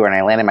February, and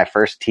I landed my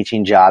first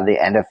teaching job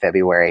the end of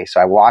February.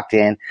 So I walked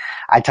in,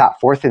 I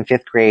taught 4th and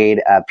 5th grade,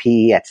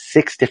 PE at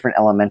 6 different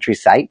elementary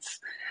sites.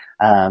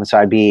 So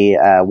I'd be,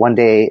 one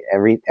day,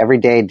 every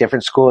day,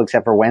 different school,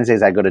 except for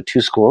Wednesdays, I'd go to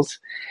 2 schools.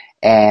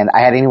 And I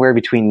had anywhere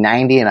between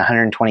 90 and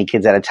 120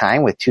 kids at a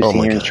time with 2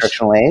 senior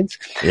instructional aides.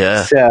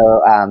 Yeah.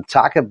 So,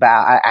 talk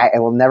about, I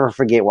will never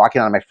forget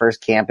walking on my first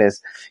campus.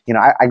 You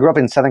know, I grew up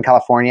in Southern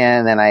California,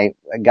 and then I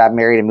got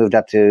married and moved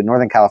up to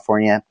Northern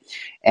California.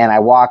 And I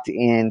walked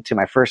into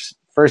my first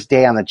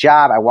day on the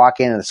job. I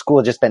walk in and the school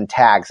had just been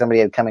tagged.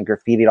 Somebody had come and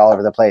graffitied all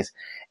over the place.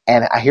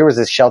 And here was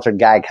this sheltered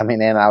guy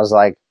coming in, and I was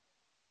like,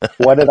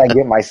 what did I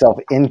get myself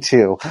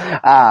into?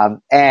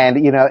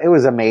 And you know, it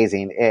was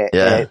amazing.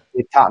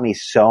 It taught me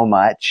so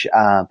much,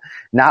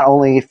 not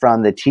only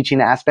from the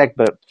teaching aspect,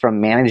 but from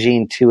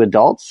managing 2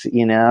 adults,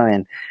 you know,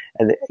 and,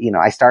 you know,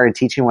 I started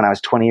teaching when I was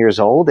 20 years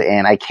old,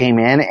 and I came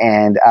in,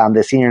 and,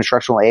 the senior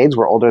instructional aides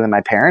were older than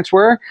my parents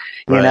were,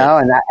 you know,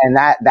 and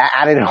that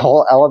added a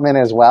whole element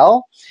as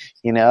well.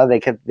 You know,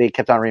 they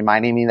kept on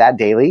reminding me that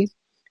daily.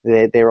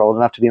 They were old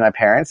enough to be my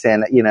parents,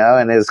 and, you know,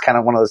 and it was kind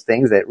of one of those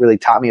things that really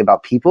taught me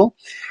about people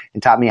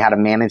and taught me how to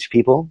manage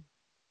people.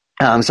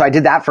 So I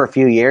did that for a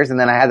few years, and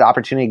then I had the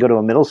opportunity to go to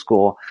a middle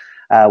school,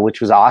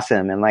 which was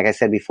awesome. And like I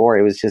said before,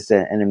 it was just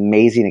an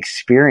amazing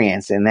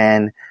experience. And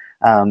then,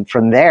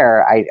 from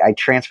there, I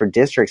transferred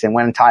districts and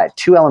went and taught at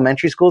 2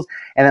 elementary schools,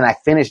 and then I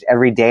finished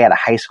every day at a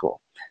high school.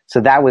 So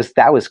that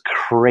was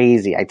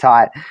crazy. I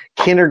taught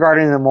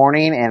kindergarten in the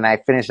morning, and I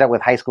finished up with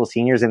high school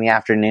seniors in the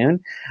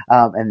afternoon.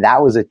 And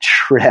that was a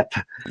trip.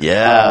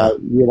 Yeah.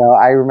 You know,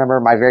 I remember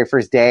my very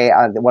first day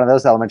on one of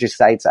those elementary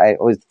sites. It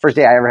was the first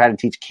day I ever had to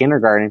teach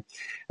kindergarten.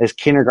 This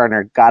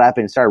kindergartner got up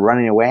and started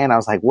running away, and I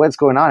was like, what's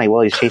going on?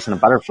 Well, he's chasing a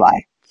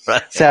butterfly.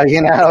 Right. So,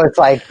 you know, it's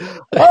like,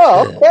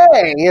 oh,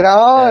 okay, you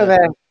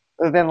know,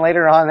 and then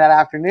later on that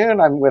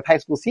afternoon, I'm with high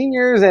school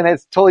seniors, and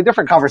it's a totally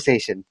different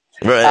conversation.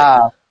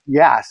 Right.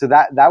 Yeah, so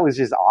that was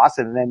just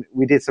awesome. And then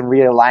we did some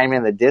realignment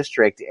in the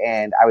district,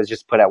 and I was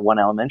just put at one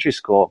elementary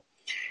school.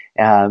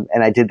 And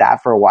I did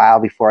that for a while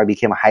before I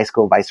became a high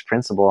school vice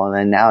principal, and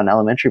then now an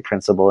elementary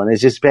principal. And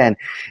it's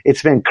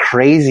been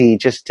crazy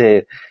just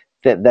that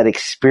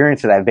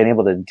experience that I've been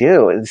able to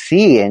do and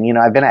see. And, you know,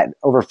 I've been at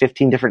over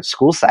 15 different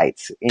school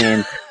sites,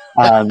 and,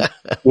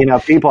 you know,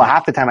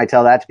 half the time I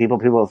tell that to people,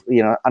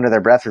 you know, under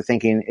their breath are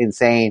thinking and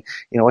saying,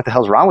 you know, what the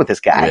hell's wrong with this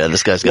guy? Yeah,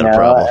 this guy's got a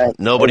problem.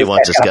 Nobody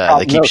wants this guy.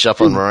 They keep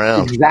shuffling him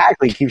around.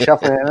 Exactly. Keep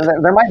shuffling.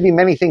 There might be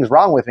many things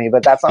wrong with me,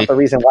 but that's not the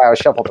reason why I was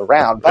shuffled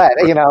around. But,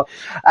 you know,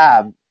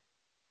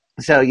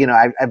 so, you know,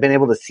 I've been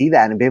able to see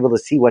that and be able to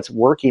see what's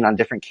working on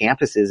different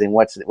campuses and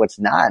what's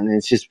not.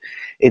 And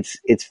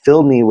it's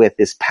filled me with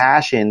this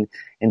passion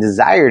and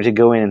desire to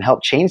go in and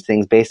help change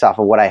things based off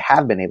of what I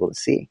have been able to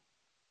see.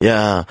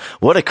 Yeah.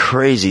 What a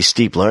crazy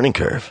steep learning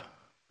curve.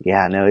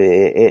 Yeah, no,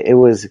 it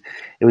was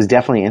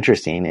definitely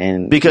interesting.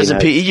 And because in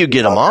PE, you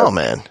get them all,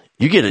 man.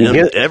 You get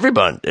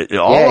everybody,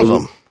 all of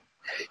them.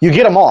 You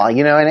get them all,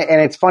 you know,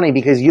 and it's funny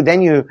because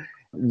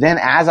then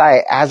as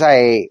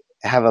I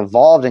have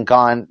evolved and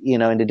gone, you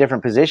know, into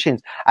different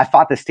positions, I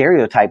fought the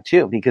stereotype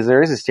too, because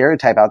there is a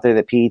stereotype out there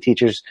that PE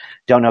teachers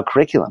don't know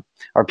curriculum,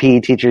 or PE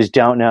teachers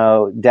don't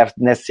know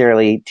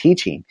necessarily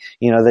teaching.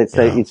 You know, it's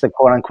the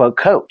quote unquote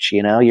coach.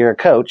 You know, you're a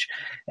coach,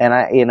 and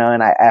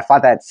I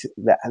fought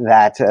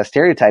that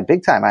stereotype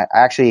big time. I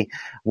actually,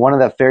 one of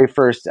the very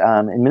first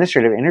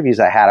administrative interviews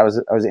I had, I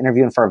was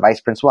interviewing for a vice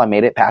principal. I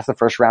made it past the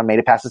first round, made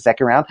it past the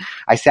second round.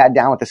 I sat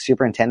down with the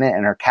superintendent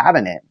and her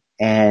cabinet.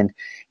 And,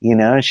 you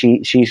know,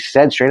 she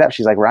said straight up,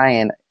 she's like,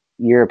 Ryan,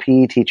 you're a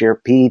PE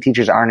teacher. PE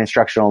teachers aren't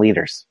instructional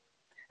leaders.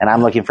 And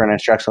I'm looking for an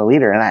instructional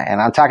leader.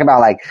 And I'm talking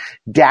about like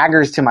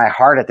daggers to my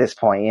heart at this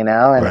point, you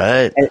know? And,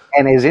 right.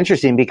 And it was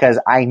interesting because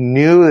I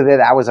knew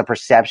that was a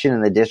perception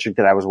in the district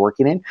that I was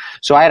working in.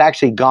 So I had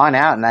actually gone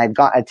out and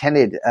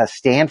attended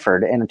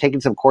Stanford and taken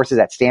some courses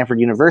at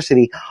Stanford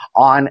University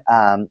on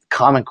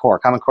Common Core.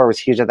 Common Core was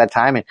huge at that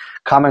time, and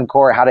Common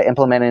Core, how to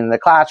implement it in the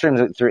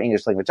classrooms through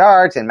English language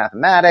arts and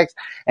mathematics.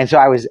 And so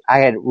I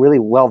had really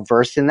well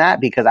versed in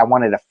that because I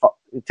wanted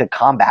to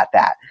combat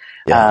that.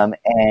 Yeah.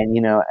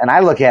 And I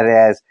look at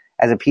it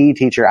as a PE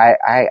teacher,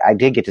 I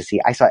did get to see,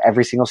 I saw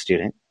every single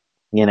student.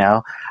 You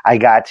know,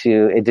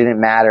 it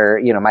didn't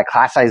matter. You know, my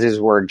class sizes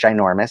were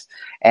ginormous.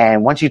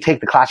 And once you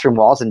take the classroom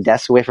walls and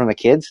desks away from the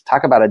kids,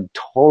 talk about a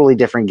totally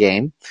different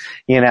game,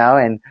 you know,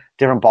 and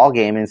different ball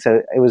game. And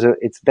so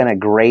it's been a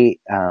great,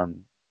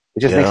 it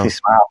just makes me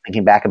smile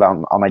thinking back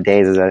about all my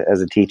days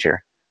as a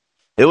teacher.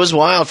 It was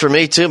wild for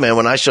me too, man.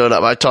 When I showed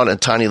up, I taught in a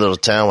tiny little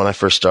town when I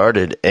first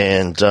started,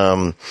 and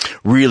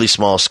really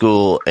small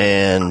school,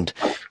 and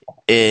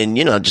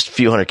you know, just a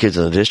few hundred kids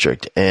in the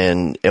district.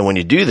 And when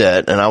you do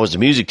that, and I was the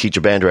music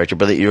teacher, band director,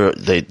 but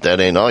that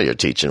ain't all you're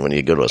teaching when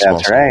you go to a small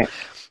school. That's right.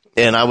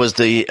 And I was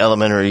the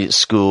elementary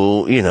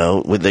school, you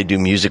know, when they do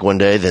music one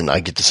day, then I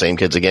get the same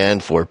kids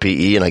again for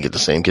PE, and I get the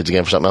same kids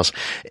again for something else.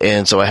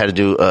 And so I had to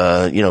do,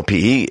 you know,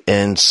 PE.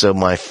 And so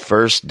my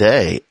first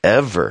day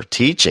ever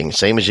teaching,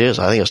 same as yours,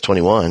 I think I was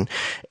 21.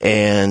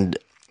 And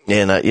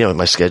you know,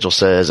 my schedule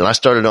says, and I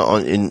started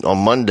on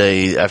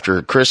Monday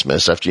after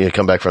Christmas, after you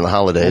come back from the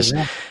holidays,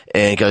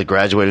 and I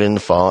graduated in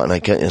the fall, and I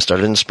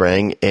started in the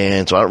spring,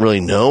 and so I don't really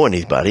know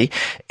anybody.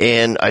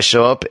 And I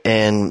show up,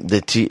 and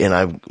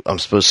I'm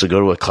supposed to go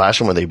to a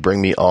classroom where they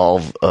bring me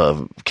all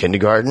of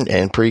kindergarten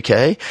and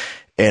pre-K.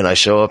 And I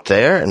show up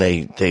there, and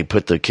they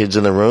put the kids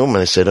in the room,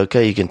 and they said,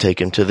 okay, you can take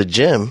them to the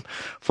gym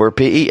for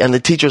PE, and the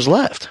teachers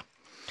left.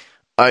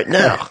 All right,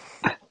 now.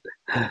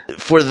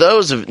 For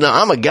those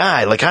I'm a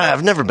guy, like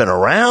I've never been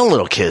around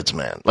little kids,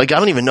 man. Like I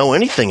don't even know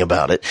anything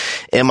about it.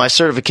 And my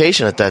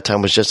certification at that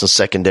time was just in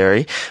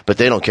secondary, but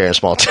they don't care in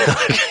small town.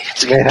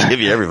 It's going to give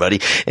you everybody.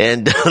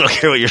 And I don't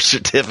care what your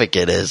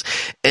certificate is.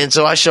 And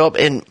so I show up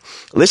and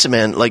listen,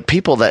 man, like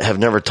people that have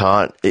never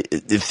taught,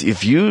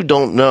 if you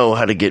don't know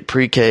how to get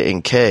pre-K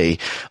and K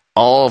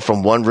all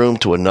from one room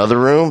to another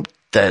room,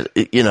 that,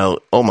 you know,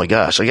 oh my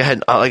gosh,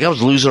 I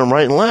was losing them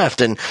right and left.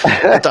 And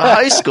at the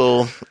high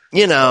school,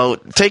 you know,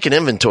 taking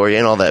inventory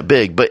ain't all that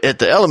big, but at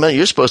the elementary,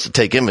 you're supposed to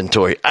take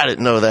inventory. I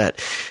didn't know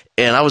that.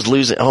 And I was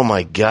losing. Oh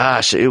my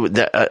gosh.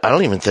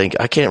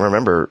 I can't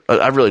remember.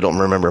 I really don't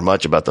remember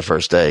much about the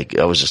first day.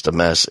 I was just a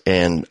mess.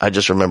 And I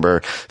just remember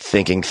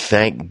thinking,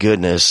 thank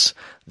goodness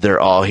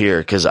they're all here,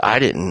 because I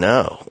didn't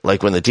know.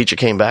 Like when the teacher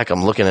came back,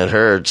 I'm looking at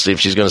her to see if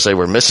she's going to say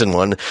we're missing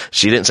one.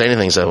 She didn't say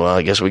anything. So, well,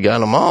 I guess we got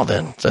them all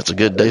then. That's a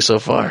good day so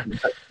far.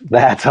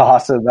 That's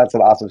awesome. That's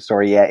an awesome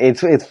story. Yeah.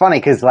 It's funny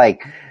because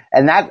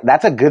and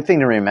that's a good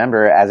thing to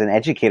remember as an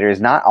educator is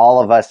not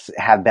all of us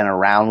have been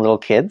around little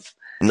kids.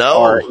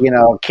 No. Or, you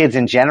know, kids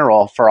in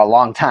general for a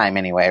long time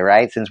anyway,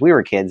 right? Since we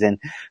were kids. And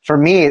for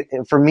me,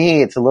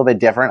 it's a little bit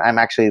different. I'm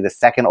actually the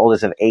second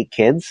oldest of 8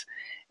 kids.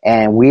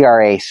 And we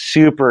are a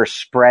super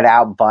spread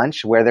out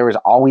bunch where there was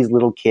always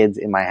little kids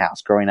in my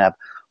house growing up,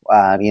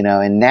 you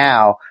know, and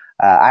now,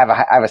 I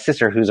have a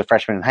sister who's a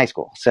freshman in high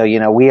school. So, you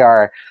know, we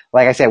are,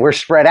 like I said, we're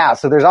spread out.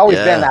 So there's always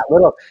been that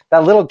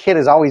little kid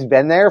has always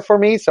been there for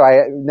me. So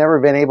I've never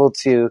been able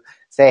to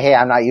say, hey,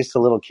 I'm not used to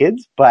little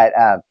kids, but,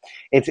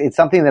 it's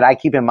something that I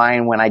keep in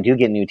mind when I do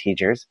get new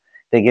teachers.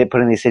 They get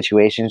put in these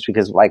situations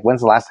because, like,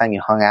 when's the last time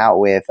you hung out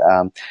with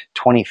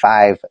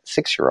 25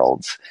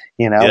 6-year-olds?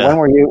 You know, when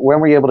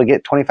were you able to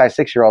get 25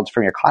 6-year-olds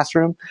from your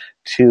classroom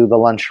to the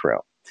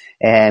lunchroom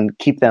and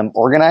keep them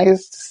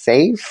organized,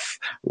 safe,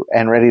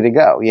 and ready to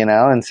go? You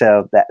know, and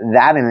so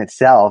that in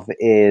itself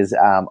is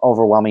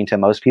overwhelming to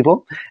most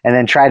people. And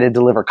then try to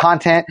deliver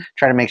content,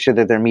 try to make sure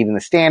that they're meeting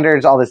the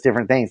standards, all these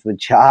different things. The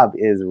job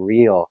is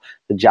real.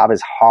 The job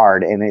is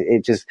hard. And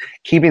it just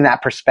keeping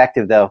that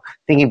perspective, though,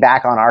 thinking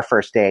back on our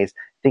first days,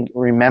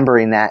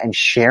 remembering that and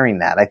sharing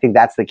that. I think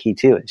that's the key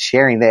too.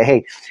 Sharing that,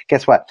 hey,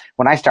 guess what?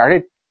 When I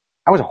started,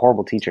 I was a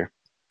horrible teacher.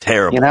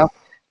 Terrible. You know,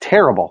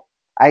 terrible.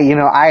 But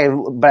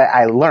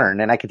I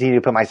learned and I continue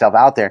to put myself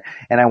out there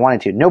and I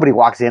wanted to. Nobody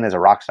walks in as a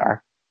rock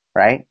star,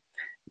 right?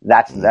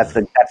 That's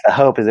the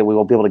hope, is that we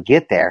will be able to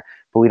get there,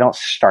 but we don't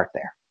start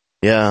there.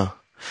 Yeah.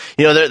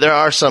 You know, there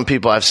are some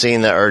people I've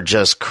seen that are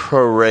just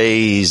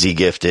crazy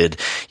gifted,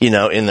 you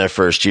know, in their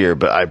first year,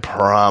 but I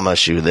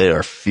promise you they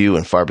are few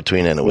and far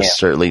between, and it was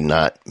certainly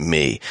not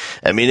me.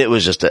 I mean, it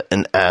was just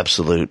an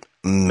absolute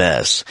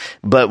mess.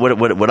 But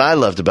what I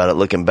loved about it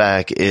looking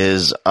back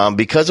is,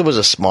 because it was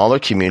a smaller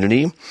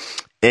community,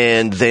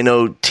 and they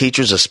know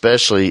teachers,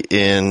 especially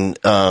in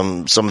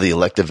some of the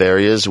elective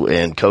areas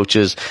and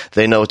coaches,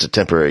 they know it's a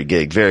temporary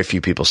gig. Very few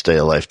people stay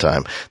a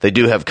lifetime. They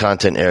do have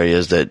content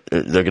areas that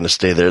they're going to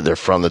stay there. They're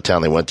from the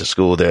town. They went to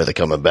school there. They're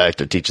coming back.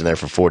 They're teaching there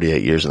for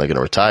 48 years, and they're going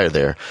to retire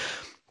there.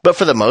 But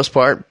for the most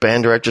part,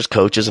 band directors,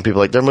 coaches, and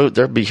people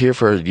they'll be here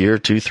for a year,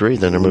 2, 3,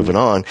 then they're moving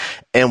on.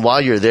 And while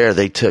you're there,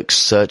 they took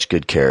such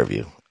good care of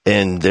you.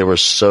 And they were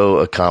so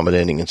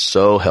accommodating and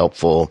so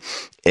helpful.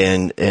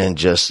 And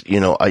just, you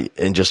know,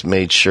 and just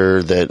made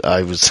sure that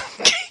I was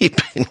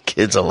keeping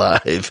kids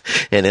alive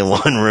and in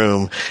one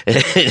room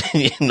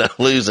and not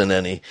losing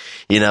any.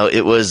 You know,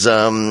 it was,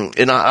 and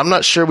I'm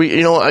not sure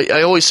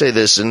I always say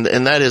this, and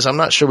that is, I'm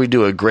not sure we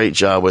do a great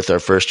job with our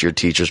first year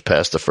teachers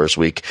past the first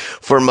week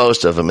for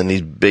most of them in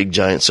these big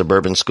giant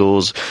suburban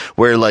schools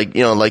where, like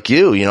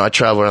you, I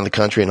travel around the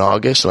country in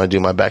August and I do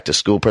my back to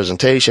school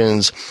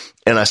presentations,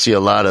 and I see a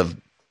lot of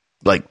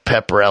like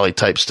pep rally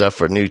type stuff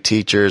for new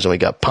teachers, and we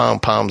got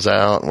pom-poms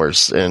out, and we're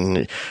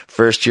in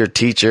first year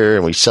teacher,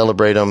 and we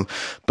celebrate them.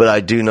 But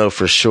I do know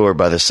for sure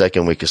by the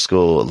second week of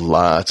school,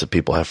 lots of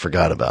people have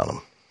forgot about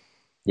them.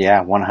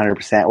 Yeah,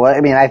 100%. Well, I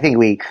mean, I think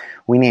we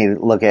need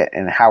to look at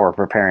and how we're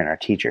preparing our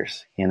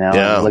teachers,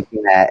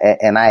 looking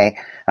at, and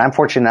I'm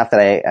fortunate enough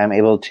that I'm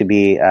able to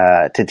be,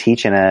 to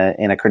teach in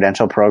a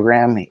credential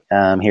program,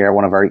 here at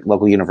one of our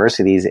local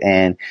universities,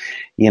 and,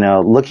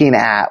 looking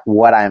at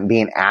what I'm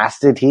being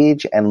asked to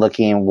teach and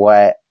looking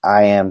what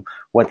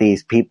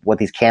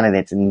these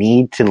candidates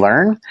need to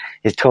learn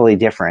is totally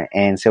different.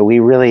 And so we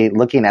really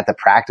looking at the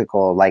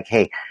practical, like,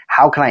 hey,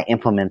 how can I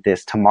implement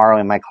this tomorrow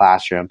in my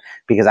classroom?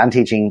 Because I'm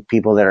teaching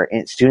people that are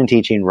in student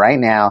teaching right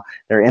now.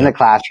 They're in the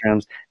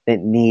classrooms that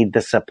need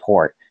the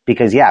support.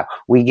 Because you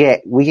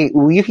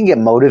can get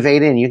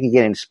motivated and you can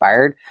get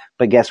inspired,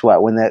 but guess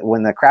what? When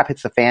the crap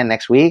hits the fan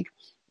next week,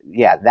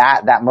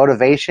 that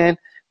motivation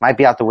might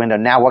be out the window.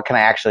 Now, what can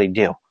I actually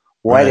do?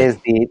 What is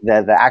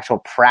the actual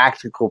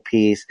practical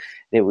piece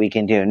that we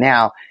can do?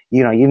 Now,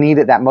 you need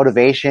that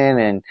motivation,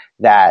 and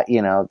that,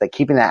 that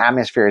keeping that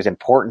atmosphere is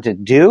important to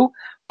do,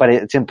 but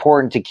it's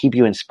important to keep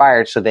you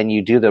inspired. So then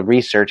you do the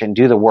research and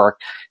do the work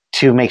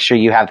to make sure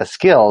you have the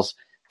skills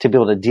to be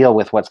able to deal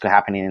with what's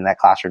happening in that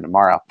classroom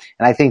tomorrow.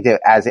 And I think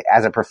that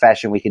as a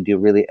profession, we can do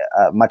really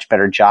a much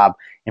better job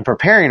in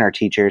preparing our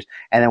teachers.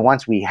 And then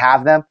once we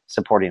have them,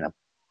 supporting them.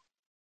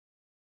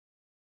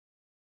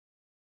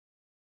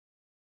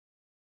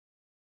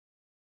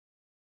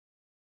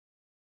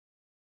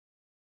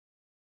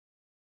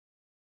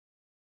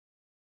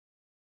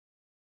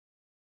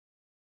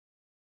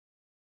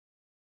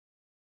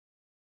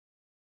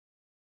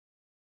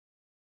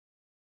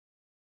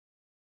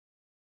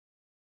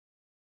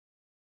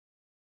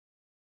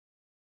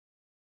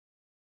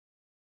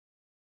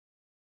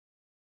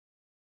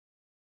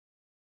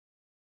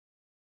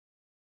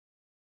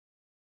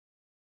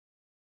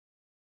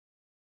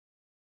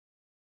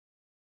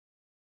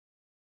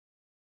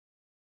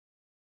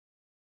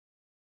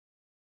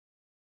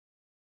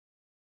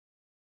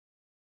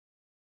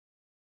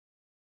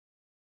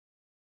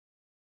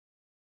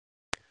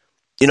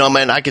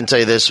 Man, I can tell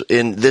you this,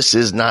 and this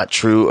is not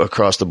true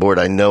across the board.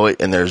 I know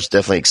it, and there's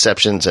definitely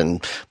exceptions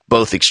and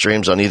both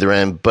extremes on either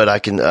end, but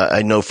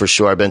I know for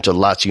sure I've been to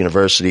lots of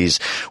universities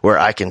where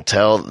I can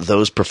tell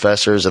those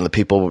professors and the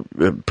people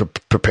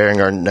preparing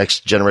our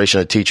next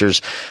generation of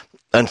teachers,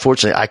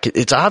 unfortunately,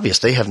 it's obvious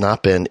they have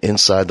not been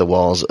inside the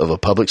walls of a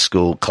public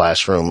school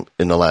classroom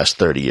in the last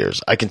 30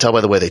 years. I can tell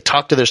by the way they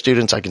talk to their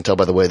students. I can tell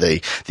by the way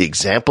the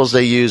examples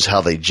they use,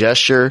 how they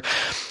gesture.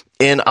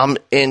 And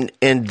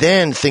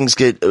then things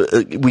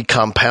we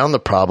compound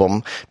the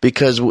problem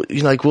because,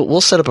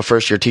 we'll set up a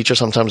first year teacher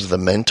sometimes with a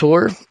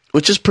mentor,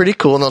 which is pretty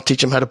cool. And they'll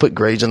teach them how to put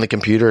grades on the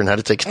computer and how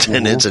to take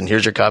attendance and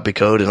here's your copy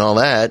code and all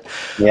that.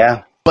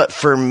 Yeah. But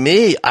for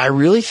me, I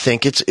really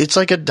think it's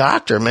like a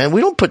doctor, man.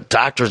 We don't put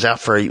doctors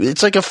out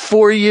it's like a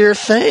 4-year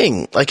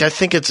thing. Like, I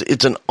think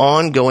it's an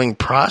ongoing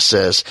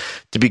process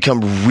to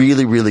become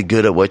really, really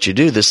good at what you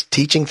do. This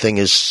teaching thing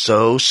is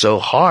so, so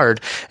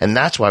hard. And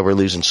that's why we're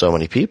losing so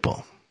many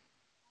people.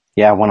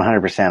 Yeah,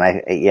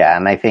 100%.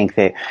 And I think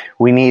that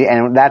we need,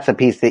 and that's a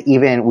piece that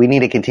we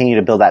need to continue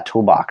to build that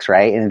toolbox,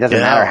 right? And it doesn't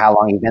matter how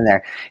long you've been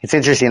there. It's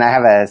interesting. I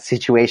have a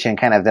situation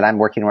kind of that I'm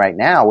working right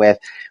now with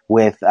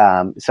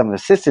some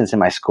assistants in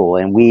my school,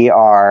 and we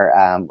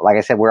are, like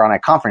I said, we're on a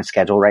conference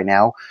schedule right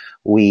now.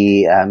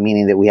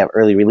 Meaning that we have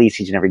early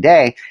release each and every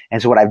day.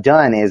 And so what I've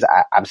done is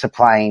I'm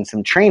supplying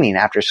some training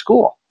after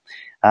school.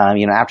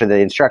 After the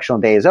instructional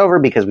day is over,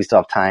 because we still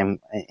have time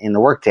in the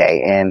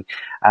workday. And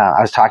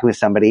I was talking with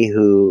somebody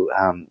who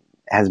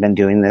has been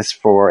doing this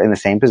in the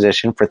same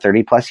position for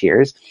 30 plus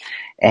years,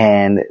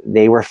 and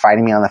they were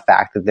fighting me on the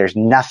fact that there's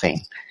nothing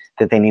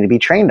that they need to be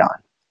trained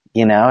on,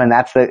 and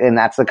that's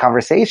the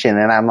conversation.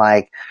 And I'm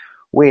like,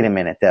 wait a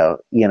minute though,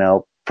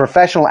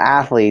 professional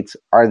athletes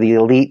are the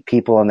elite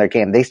people in their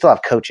game. They still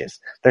have coaches.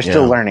 They're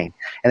still learning,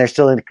 and they're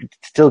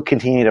still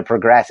continue to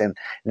progress. And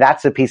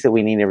that's the piece that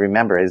we need to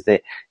remember, is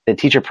that the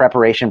teacher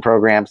preparation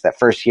programs, that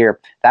first year,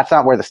 that's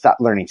not where the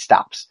learning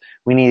stops.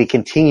 We need to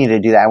continue to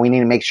do that. We need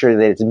to make sure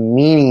that it's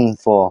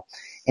meaningful,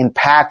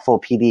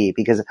 impactful PD,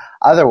 because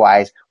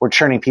otherwise we're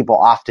turning people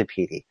off to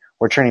PD.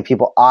 We're turning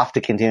people off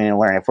to continuing to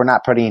learn. If we're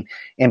not putting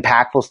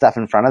impactful stuff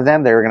in front of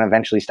them, they're going to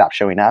eventually stop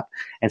showing up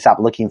and stop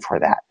looking for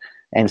that.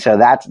 And so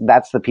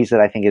that's the piece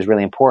that I think is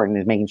really important,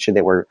 is making sure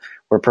that we're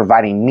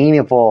providing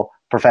meaningful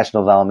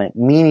professional development,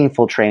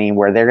 meaningful training,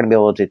 where they're going to be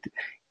able to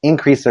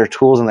increase their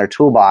tools in their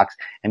toolbox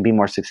and be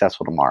more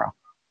successful tomorrow.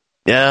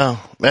 Yeah,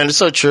 man, it's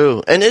so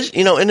true. And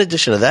in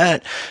addition to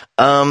that,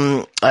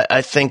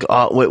 I think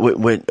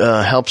what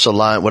helps a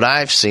lot, what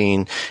I've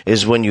seen,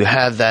 is when you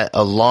have that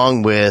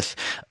along with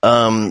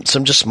some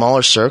just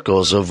smaller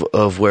circles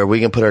of where we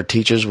can put our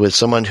teachers with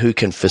someone who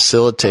can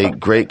facilitate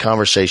great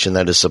conversation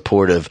that is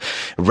supportive,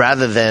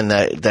 rather than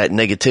that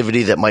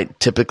negativity that might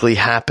typically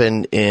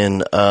happen in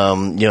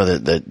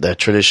the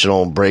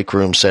traditional break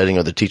room setting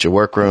or the teacher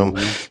workroom.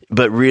 Mm-hmm.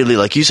 But really,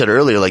 like you said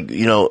earlier,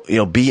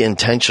 be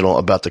intentional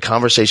about the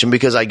conversation.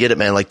 because I get it,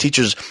 man, like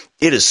teachers,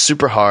 it is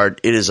super hard.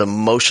 It is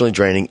emotionally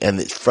draining and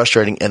it's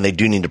frustrating, and they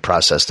do need to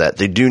process that.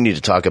 They do need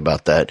to talk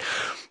about that.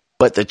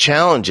 But the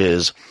challenge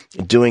is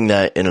doing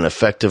that in an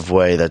effective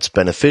way that's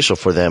beneficial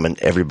for them and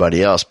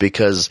everybody else,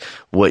 because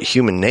what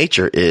human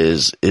nature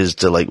is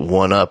to like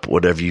one up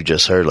whatever you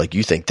just heard. Like,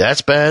 you think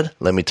that's bad?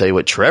 Let me tell you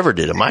what Trevor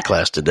did in my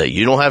class today.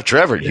 You don't have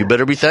Trevor. You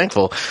better be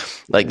thankful.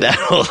 Like that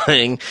whole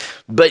thing.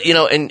 But, you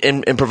know,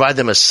 and provide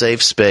them a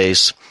safe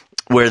space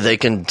where they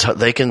can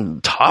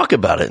talk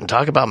about it and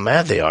talk about how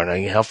mad they are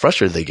and how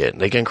frustrated they get.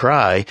 They can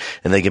cry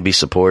and they can be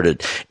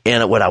supported.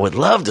 And what I would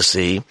love to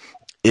see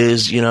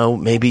is, you know,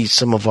 maybe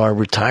some of our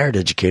retired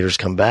educators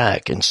come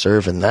back and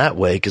serve in that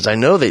way, because I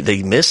know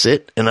they miss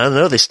it, and I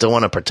know they still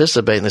want to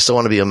participate and they still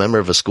want to be a member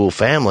of a school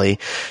family.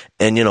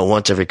 And, you know,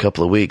 once every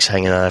couple of weeks,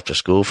 hanging out after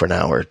school for an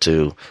hour or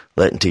two,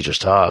 letting teachers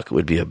talk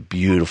would be a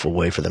beautiful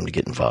way for them to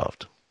get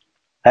involved.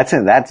 That's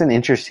an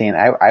interesting.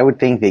 I would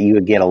think that you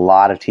would get a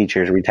lot of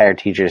teachers, retired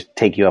teachers,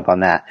 take you up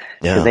on that,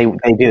 because they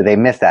do. They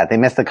miss that. They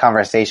miss the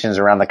conversations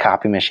around the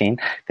copy machine.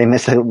 They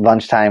miss the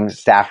lunchtime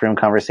staff room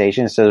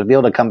conversations. So to be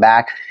able to come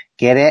back,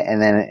 get it,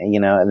 and then, you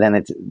know, then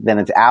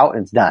it's out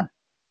and it's done.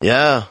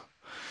 Yeah.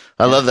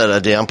 I love that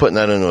idea. I'm putting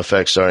that into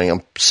effect starting.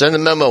 I'm sending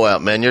a memo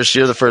out, man. You're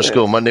the first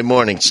school. Monday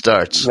morning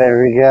starts.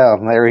 There we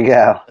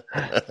go.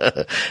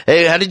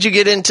 Hey, how did you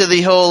get into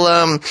the whole,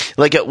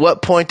 like at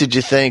what point did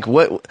you think,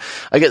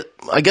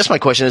 I guess my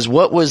question is,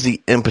 what was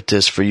the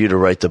impetus for you to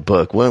write the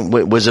book? When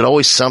was it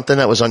always something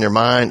that was on your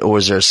mind, or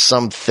was there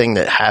something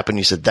that happened?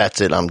 You said,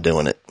 that's it, I'm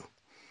doing it.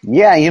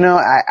 Yeah. You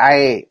know,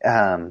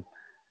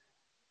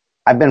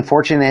 I've been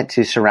fortunate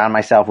to surround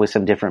myself with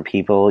some different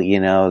people, you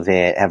know,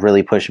 that have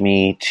really pushed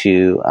me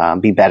to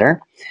be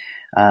better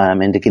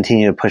and to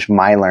continue to push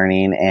my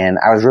learning. And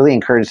I was really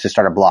encouraged to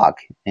start a blog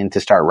and to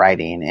start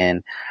writing.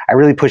 And I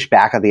really pushed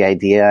back on the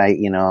idea. I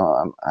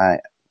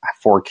have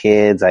 4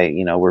 kids.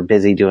 We're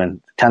busy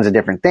doing tons of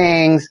different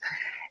things.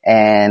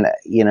 And,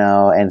 you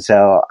know, and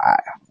so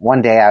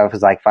one day I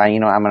was like, fine, you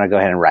know, I'm going to go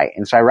ahead and write.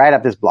 And so I write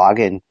up this blog,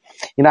 and,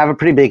 you know, I have a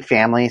pretty big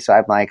family. So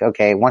I'm like,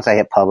 okay, once I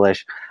hit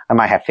publish, I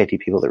might have 50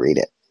 people to read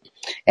it.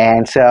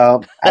 And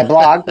so I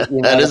blogged. You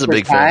know, that is a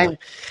big family.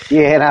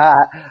 Yeah, you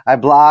know, I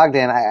blogged,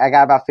 and I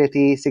got about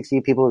 50, 60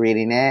 people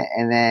reading it.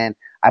 And then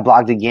I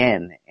blogged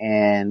again,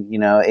 and, you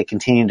know, it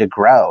continued to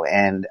grow.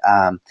 And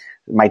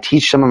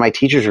some of my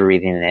teachers were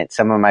reading it.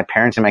 Some of my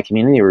parents in my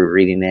community were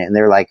reading it. And they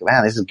were like,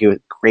 wow, this is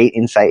great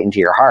insight into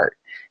your heart,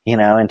 you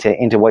know,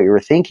 into what you were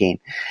thinking.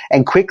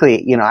 And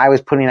quickly, you know, I was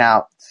putting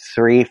out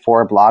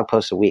 3-4 blog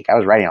posts a week. I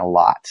was writing a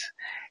lot.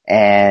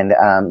 And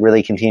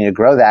really continue to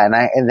grow that.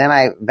 And then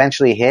I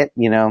eventually hit,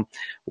 you know,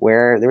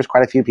 where there was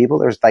quite a few people.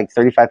 There was like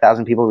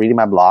 35,000 people reading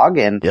my blog.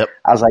 And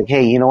I was like,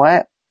 hey, you know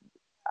what?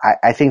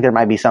 I think there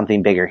might be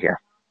something bigger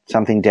here,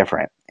 something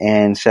different.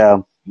 And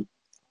so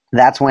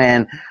that's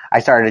when I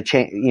started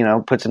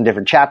to put some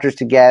different chapters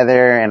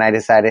together. And I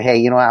decided, hey,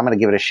 you know what? I'm going to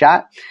give it a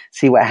shot,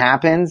 see what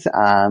happens.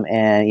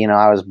 And, you know,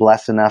 I was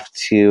blessed enough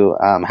to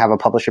have a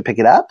publisher pick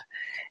it up.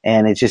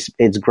 And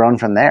it's grown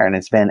from there. And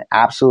it's been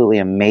absolutely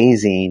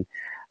amazing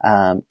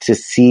to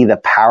see the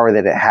power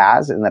that it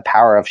has, and the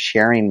power of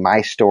sharing my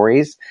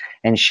stories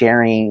and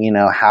sharing, you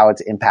know, how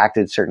it's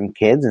impacted certain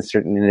kids and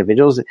certain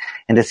individuals,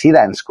 and to see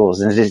that in schools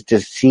and just to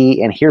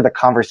see and hear the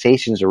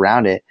conversations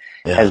around it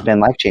has been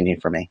life-changing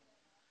for me.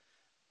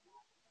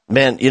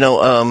 Man, you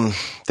know,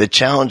 the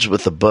challenge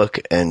with the book,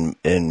 and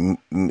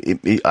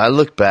I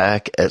look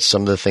back at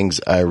some of the things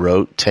I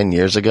wrote 10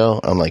 years ago.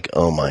 I'm like,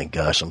 oh my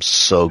gosh, I'm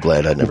so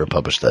glad I never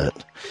published that.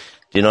 Do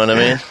you know what I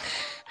mean?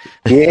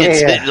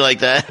 Yeah. Like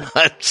that.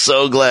 I'm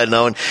so glad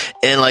no one.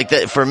 And like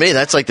that, for me,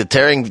 that's like the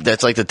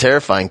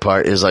terrifying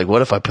part is like,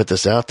 what if I put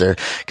this out there?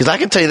 Because I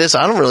can tell you this,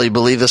 I don't really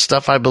believe the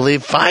stuff I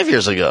believed 5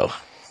 years ago.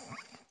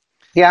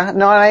 Yeah,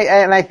 no,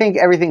 and I think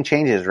everything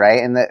changes,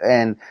 right?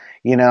 And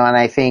you know, and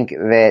I think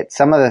that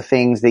some of the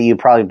things that you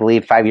probably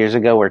believed 5 years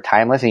ago were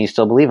timeless, and you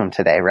still believe them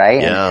today,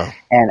 right? Yeah.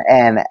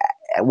 And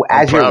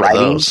as you're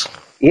writing,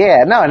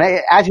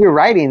 and as you're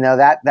writing though,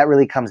 that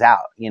really comes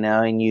out, you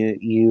know, and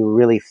you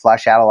really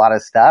flush out a lot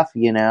of stuff,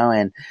 you know,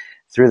 and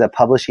through the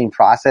publishing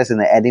process and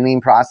the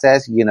editing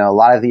process, you know, a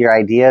lot of your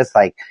ideas,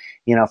 like,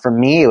 you know, for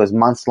me, it was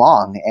months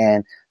long,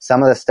 and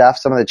some of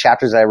the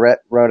chapters I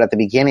wrote at the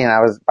beginning,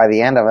 by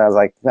the end of it, I was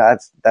like, no,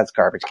 that's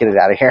garbage. Get it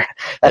out of here.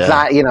 That's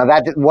not, you know,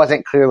 that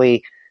wasn't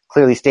clearly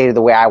stated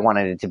the way I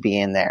wanted it to be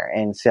in there.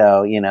 And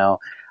so, you know,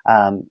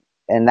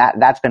 and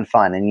that's been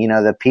fun. And, you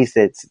know, the piece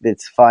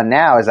that's fun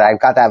now is I've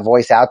got that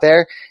voice out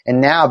there,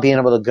 and now being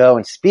able to go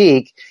and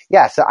speak.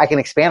 Yeah. So I can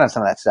expand on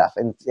some of that stuff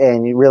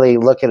and you really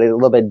look at it a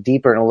little bit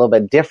deeper and a little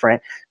bit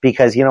different,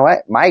 because you know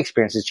what? My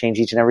experiences change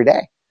each and every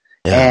day.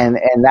 Yeah.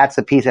 And that's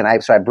the piece.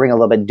 So I bring a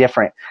little bit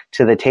different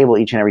to the table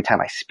each and every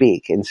time I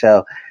speak. And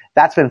so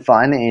that's been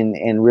fun,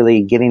 and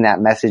really getting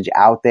that message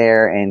out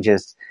there, and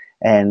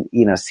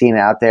you know, seeing it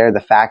out there.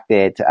 The fact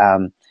that,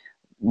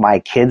 my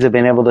kids have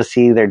been able to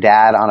see their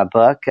dad on a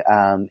book.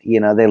 You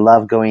know, they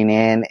love going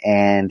in,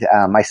 and,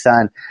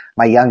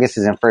 my youngest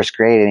is in first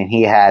grade, and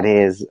he had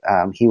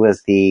he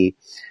was the,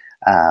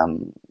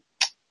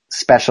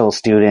 special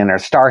student or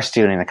star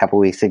student a couple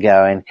weeks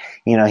ago. And,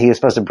 he was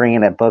supposed to bring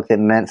in a book that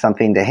meant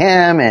something to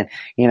him. And,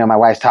 my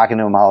wife's talking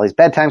to him all these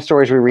bedtime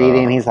stories we're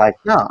reading. And he's like,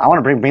 no, I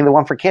want to bring the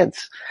one for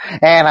kids.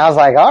 And I was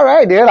like, all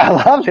right, dude, I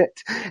loved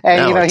it.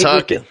 And, now we're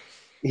talking.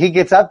 He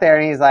gets up there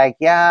and he's like,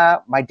 yeah,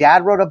 my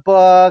dad wrote a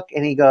book.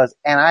 And he goes,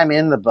 and I'm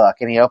in the book.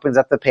 And he opens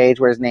up the page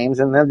where his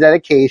name's in the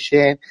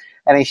dedication.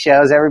 And he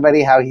shows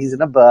everybody how he's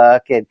in a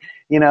book. And,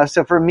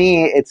 so for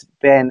me, it's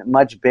been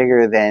much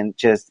bigger than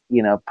just,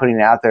 putting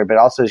it out there, but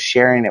also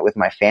sharing it with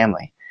my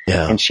family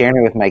and sharing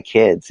it with my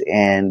kids.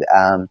 And,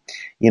 I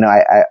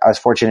was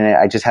fortunate.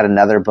 I just had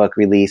another book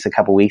release a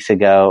couple weeks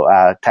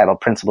ago,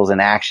 titled Principals in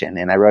Action.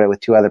 And I wrote it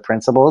with 2 other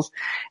principals,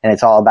 and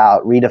it's all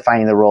about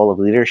redefining the role of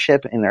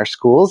leadership in our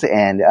schools.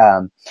 And,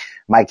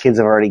 my kids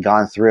have already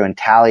gone through and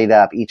tallied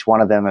up. Each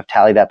one of them have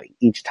tallied up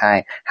each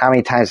time how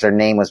many times their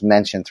name was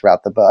mentioned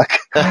throughout the book.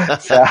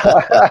 So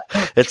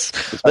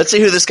let's see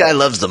who this guy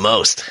loves the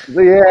most.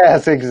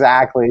 Yes,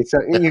 exactly. So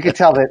you can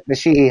tell that the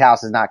Sheehy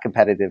house is not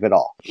competitive at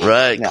all.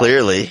 Right. No.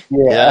 Clearly.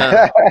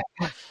 Yeah.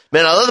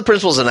 Man, I love the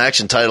Principals in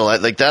Action title. I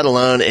like that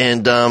alone.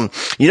 And,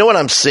 what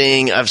I'm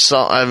seeing?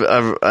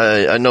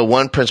 I know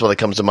one principal that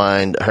comes to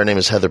mind. Her name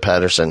is Heather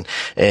Patterson,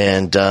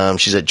 and,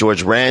 she's at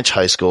George Ranch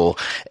High School,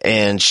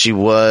 and she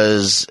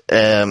was,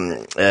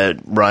 at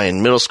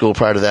Ryan Middle School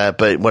prior to that.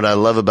 But what I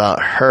love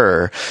about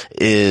her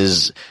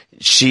is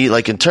she,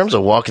 like, in terms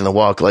of walking the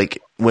walk, like,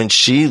 when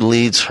she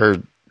leads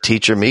her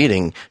teacher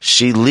meeting,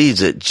 she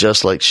leads it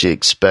just like she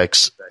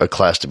expects a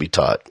class to be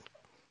taught.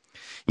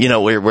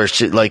 Where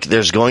she, like,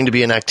 there's going to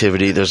be an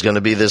activity. There's going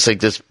to be this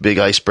big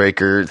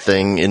icebreaker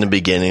thing in the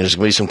beginning. There's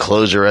going to be some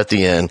closure at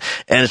the end.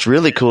 And it's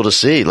really cool to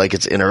see. Like,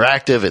 it's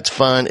interactive, it's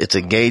fun, it's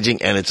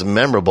engaging, and it's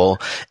memorable.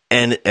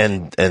 And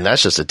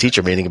that's just a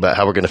teacher meeting about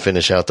how we're going to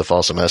finish out the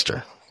fall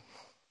semester.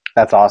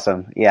 That's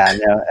awesome. Yeah,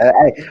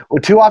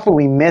 too often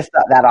we miss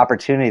that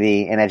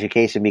opportunity in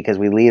education because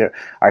we lead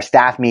our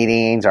staff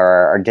meetings or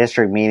our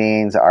district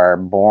meetings are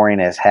boring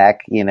as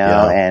heck,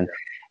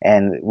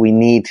 and we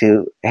need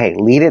to,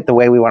 lead it the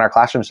way we want our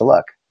classrooms to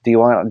look. Do you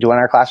want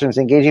our classrooms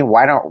engaging?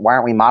 Why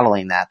aren't we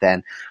modeling that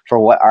then for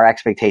what our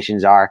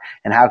expectations are,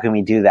 and how can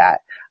we do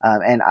that?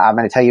 And I'm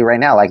going to tell you right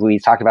now, like we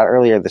talked about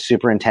earlier, the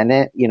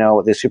superintendent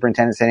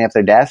setting up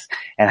their desk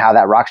and how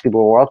that rocks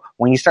people's world.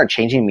 When you start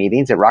changing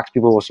meetings, it rocks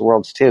people's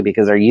worlds too,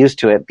 because they're used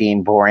to it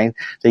being boring.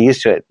 They're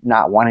used to it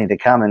not wanting to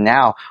come. And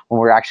now when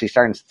we're actually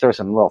starting to throw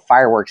some little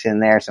fireworks in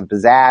there, some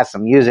pizzazz,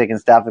 some music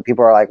and stuff, and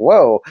people are like,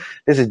 whoa,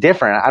 this is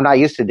different. I'm not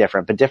used to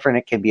different, but different,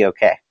 it can be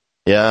okay.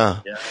 Yeah.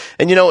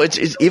 And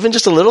it's even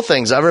just the little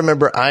things. I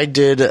remember I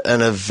did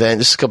an event,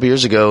 this is a couple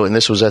years ago, and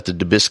this was at the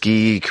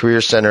Dubisky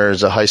Career Center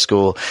as a high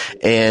school.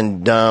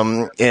 And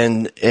the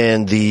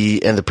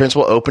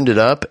principal opened it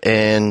up,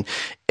 and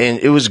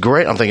it was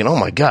great. I'm thinking, oh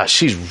my gosh,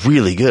 she's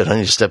really good. I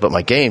need to step up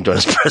my game during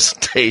this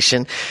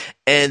presentation.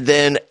 And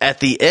then at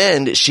the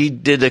end, she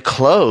did a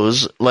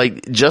close,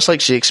 just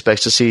like she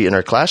expects to see in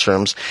her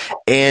classrooms.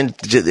 And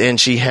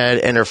she had,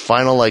 in her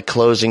final,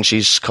 closing,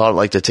 she's called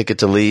it, the ticket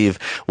to leave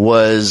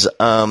was,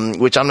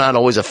 which I'm not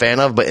always a fan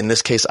of, but in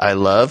this case, I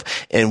love.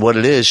 And what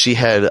it is, she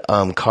had,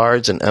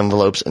 cards and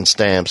envelopes and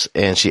stamps,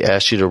 and she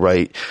asked you to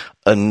write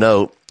a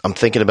note, I'm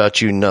thinking about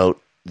you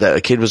note that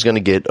a kid was going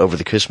to get over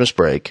the Christmas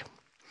break.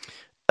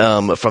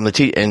 From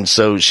the and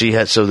so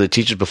the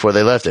teachers, before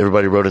they left,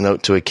 everybody wrote a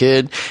note to a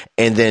kid,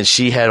 and then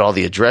she had all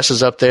the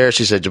addresses up there.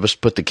 She said,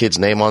 just put the kid's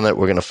name on it.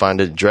 We're going to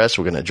find an address.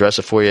 We're going to address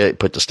it for you.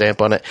 Put the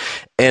stamp on it.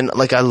 And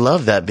I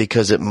love that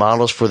because it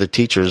models for the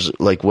teachers,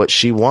 what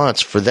she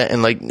wants for that.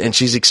 And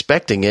she's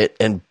expecting it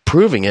and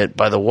proving it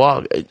by the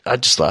walk. I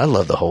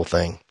love the whole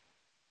thing.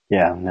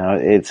 Yeah, no,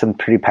 it's some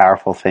pretty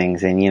powerful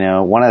things. And,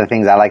 one of the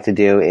things I like to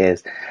do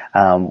is,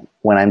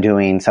 when I'm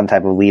doing some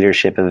type of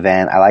leadership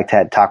event, I like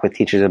to talk with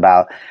teachers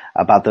about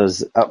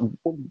those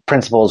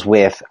principles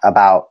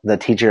about the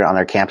teacher on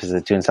their campus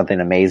that's doing something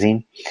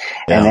amazing.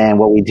 Yeah. And then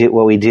what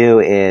we do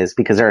is,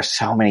 because there are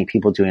so many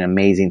people doing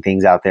amazing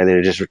things out there that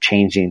are just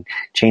changing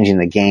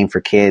the game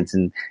for kids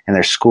and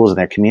their schools and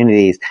their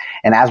communities.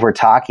 And as we're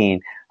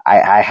talking,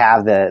 I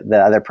have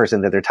the other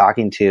person that they're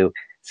talking to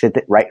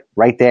sit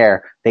right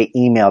there. They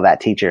email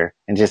that teacher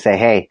and just say,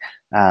 hey,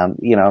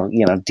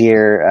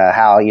 dear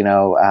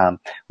Hal,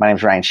 my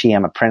name's Ryan Sheehy.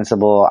 I'm a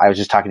principal. I was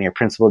just talking to your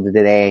principal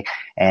today,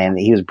 and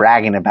he was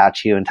bragging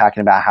about you and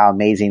talking about how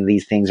amazing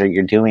these things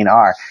you're doing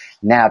are.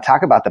 Now,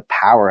 talk about the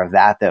power of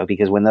that, though,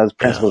 because when those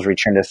principals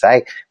return to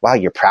site, wow,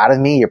 you're proud of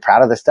me? You're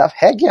proud of the stuff?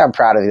 Heck yeah, I'm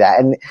proud of that.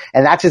 And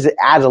that just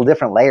adds a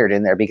different layer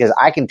in there, because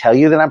I can tell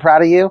you that I'm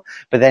proud of you,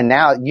 but then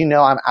now,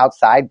 I'm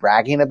outside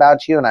bragging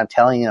about you, and I'm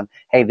telling them,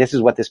 hey, this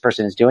is what this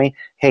person is doing.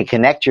 Hey,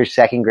 connect your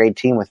second grade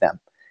team with them.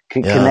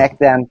 Connect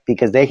them,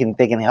 because they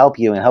can help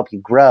you and help you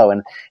grow.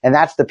 And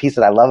that's the piece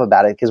that I love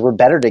about it, because we're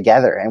better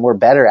together, and we're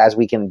better as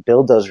we can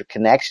build those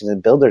connections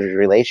and build those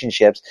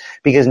relationships,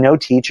 because no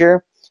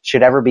teacher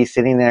should ever be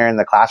sitting there in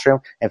the classroom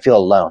and feel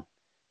alone.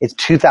 It's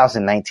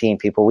 2019,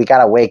 people. We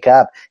got to wake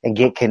up and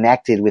get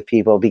connected with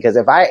people, because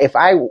if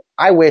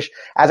I wish,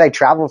 as I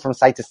traveled from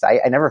site to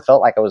site, I never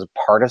felt like I was a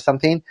part of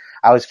something.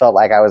 I always felt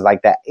like I was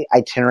like that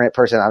itinerant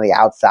person on the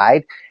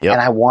outside. Yep.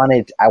 And I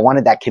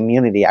wanted that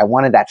community. I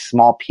wanted that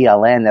small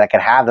PLN that I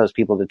could have those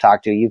people to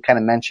talk to. You kind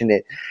of mentioned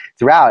it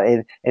throughout.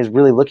 It is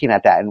really looking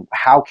at that and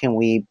how can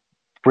we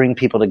bring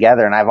people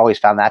together. And I've always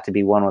found that to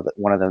be one of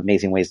the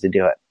amazing ways to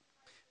do it.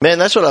 Man,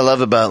 that's what I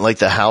love about like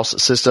the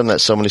house system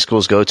that so many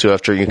schools go to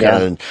after you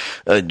kind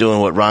of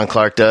doing what Ron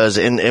Clark does.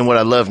 And what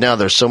I love now,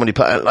 there's so many,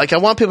 like I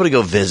want people to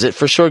go visit,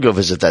 for sure, go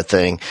visit that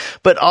thing.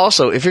 But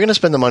also, if you're going to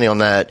spend the money on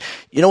that,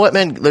 you know what,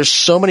 man, there's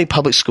so many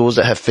public schools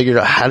that have figured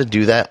out how to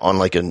do that on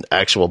like an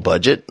actual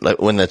budget,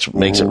 like when that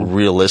makes it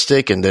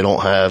realistic and they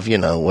don't have, you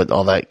know, what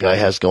all that guy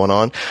has going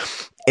on.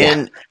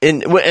 And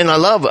I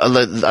love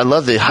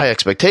the high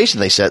expectation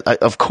they set.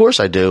 Of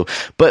course I do.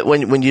 But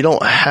when you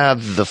don't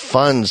have the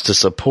funds to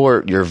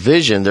support your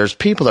vision, there's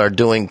people that are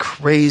doing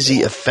crazy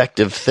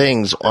effective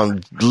things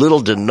on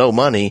little to no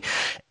money,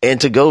 and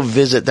to go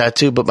visit that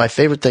too. But my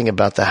favorite thing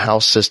about the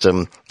house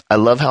system, I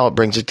love how it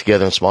brings it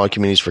together in smaller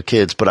communities for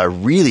kids, but I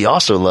really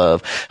also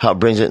love how it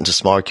brings it into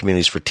smaller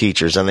communities for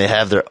teachers, and they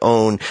have their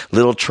own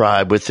little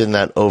tribe within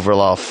that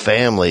overall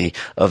family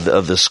of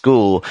the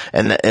school,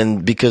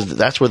 and because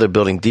that's where they're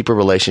building deeper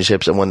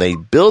relationships, and when they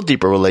build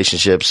deeper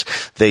relationships,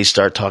 they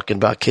start talking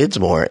about kids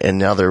more, and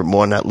now they're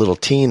more in that little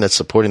team that's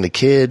supporting the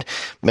kid.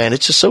 Man,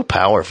 it's just so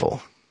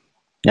powerful.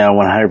 No,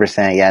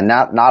 100%. Yeah,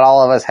 not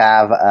all of us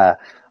have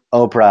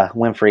Oprah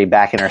Winfrey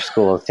back in our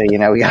school. So, you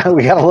know, we got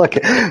to look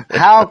at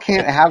how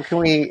can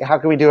we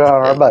do it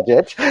on our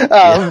budget?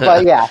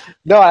 But yeah,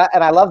 no,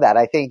 and I love that.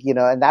 I think, you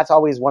know, and that's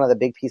always one of the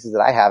big pieces that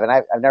I have. And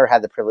I've never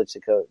had the privilege to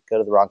go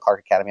to the Ron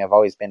Clark Academy. I've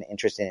always been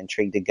interested and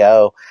intrigued to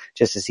go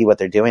just to see what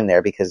they're doing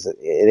there, because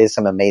it is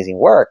some amazing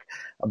work.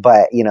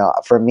 But, you know,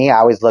 for me, I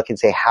always look and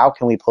say, how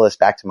can we pull this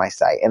back to my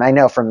site? And I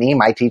know for me,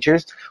 my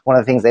teachers, one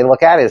of the things they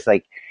look at is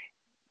like,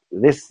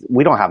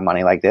 we don't have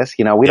money like this,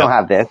 you know, we don't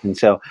have this. And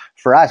so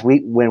for us,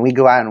 when we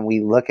go out and we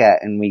look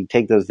at and we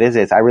take those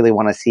visits, I really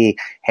want to see,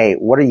 hey,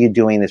 what are you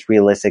doing that's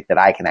realistic that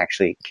I can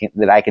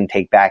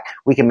take back?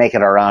 We can make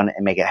it our own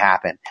and make it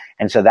happen.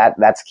 And so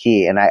that's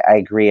key. And I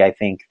agree. I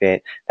think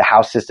that the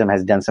house system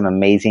has done some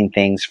amazing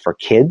things for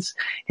kids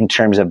in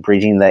terms of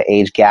bridging the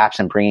age gaps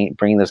and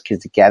bringing those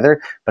kids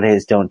together, but it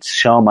has done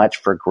so much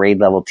for grade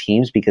level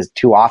teams, because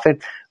too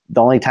often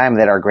the only time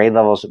that our grade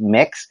levels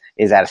mix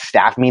is at a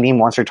staff meeting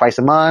once or twice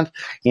a month.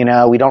 You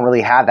know, we don't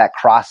really have that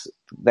cross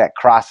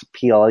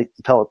PLC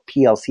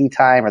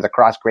time or the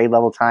cross grade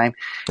level time.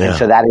 Yeah. And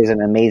so that is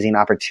an amazing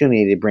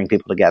opportunity to bring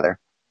people together.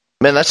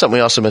 Man, that's something we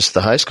also missed at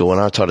the high school. When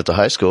I taught at the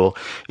high school,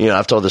 you know,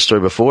 I've told this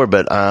story before,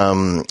 but I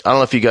don't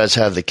know if you guys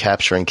have the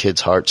Capturing Kids'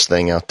 Hearts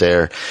thing out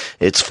there.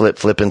 It's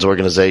Flippin's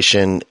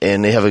organization,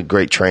 and they have a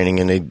great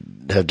training, and they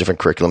have different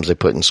curriculums they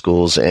put in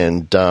schools.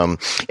 And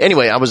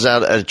anyway, I was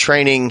out at a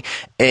training,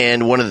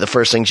 and one of the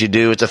first things you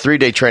do, it's a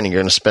 3-day training.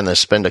 You're going to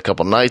spend a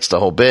couple nights, the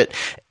whole bit,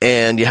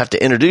 and you have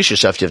to introduce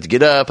yourself. You have to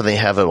get up, and they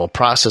have a little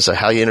process of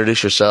how you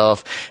introduce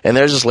yourself. And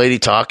there's this lady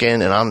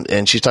talking,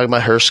 and she's talking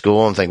about her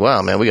school. I'm thinking,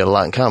 wow, man, we got a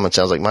lot in common.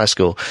 Sounds like my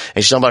school.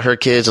 And she's talking about her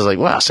kids. I was like,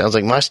 wow, sounds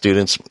like my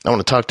students. I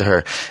want to talk to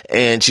her.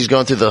 And she's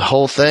going through the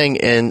whole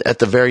thing. And at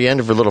the very end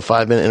of her little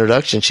 5-minute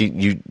introduction,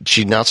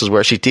 she announces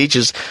where she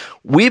teaches.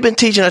 We've been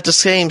teaching at the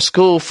same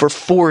school for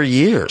 4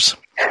 years.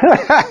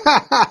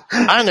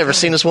 I've never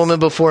seen this woman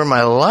before in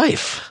my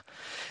life.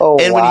 Oh,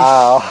 and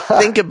wow. When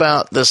you think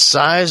about the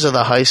size of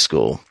the high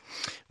school,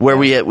 where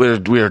we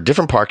are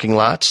different parking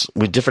lots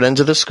with different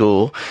ends of the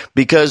school,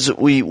 because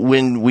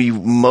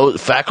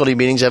faculty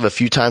meetings have a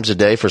few times a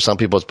day. For some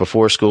people, it's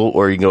before school,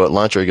 or you can go at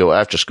lunch, or you go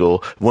after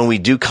school. When we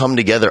do come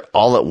together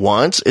all at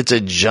once, it's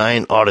a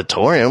giant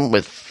auditorium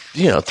with,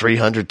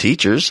 300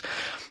 teachers.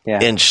 Yeah.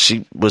 And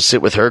she would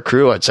sit with her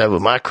crew. I'd sit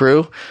with my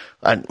crew.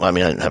 I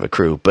didn't have a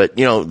crew, but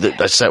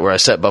I sat where I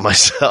sat by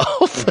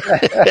myself.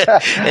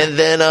 And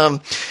then,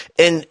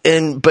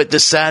 but the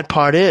sad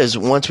part is,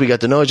 once we got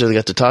to know each other,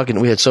 got to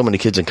talking, we had so many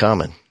kids in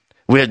common.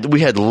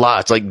 We had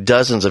lots, like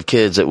dozens of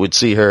kids that would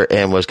see her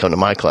and was come to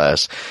my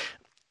class.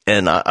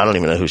 And I don't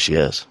even know who she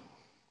is.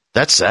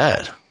 That's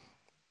sad.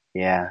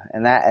 Yeah.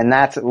 And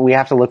that's, we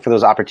have to look for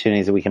those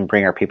opportunities that we can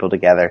bring our people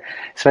together,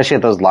 especially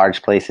at those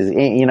large places.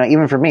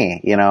 Even for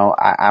me,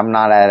 I'm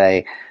not at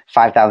a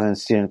 5,000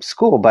 student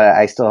school, but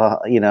I still,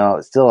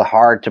 still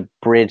hard to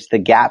bridge the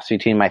gaps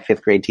between my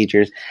 5th grade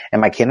teachers and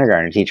my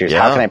kindergarten teachers.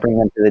 Yeah. How can I bring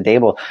them to the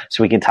table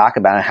so we can talk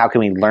about it? How can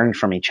we learn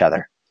from each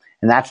other?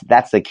 And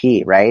that's the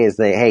key, right? Is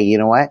that, hey, you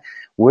know what?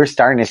 We're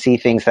starting to see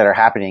things that are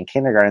happening in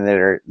kindergarten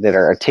that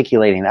are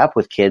articulating up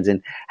with kids,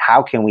 and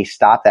how can we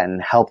stop that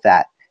and help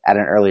that at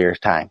an earlier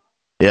time?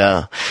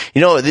 Yeah.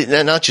 Now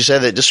that you said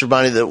that, just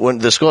reminded that when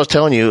the school I was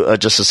telling you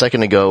just a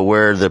second ago,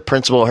 where the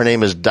principal, her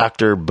name is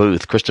Dr.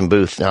 Booth, Kristen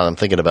Booth, now I'm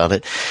thinking about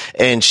it.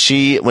 And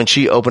when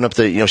she opened up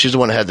she's the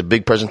one that had the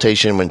big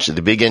presentation,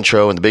 the big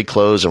intro and the big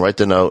close and write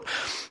the note.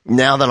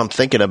 now that I'm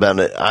thinking about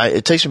it,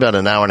 it takes me about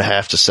an hour and a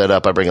half to set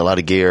up. I bring a lot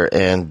of gear,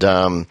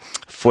 and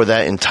for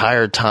that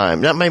entire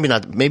time,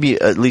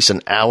 maybe at least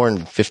an hour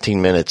and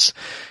 15 minutes,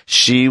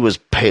 she was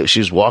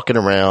walking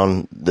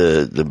around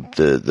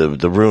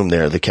the room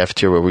there, the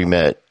cafeteria where we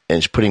met,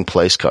 and putting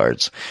place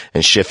cards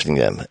and shifting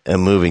them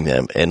and moving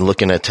them and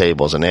looking at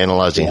tables and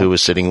analyzing who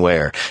was sitting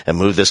where and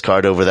moved this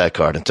card over that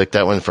card and took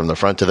that one from the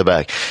front to the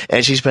back.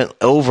 And she spent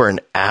over an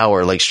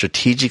hour like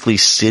strategically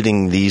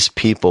sitting these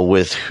people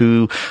with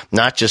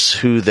not just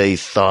who they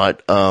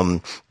thought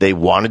they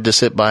wanted to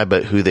sit by,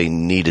 but who they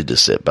needed to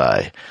sit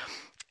by,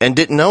 and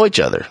didn't know each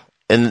other.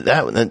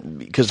 And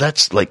because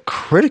that's like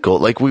critical.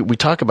 Like we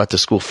talk about the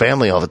school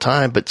family all the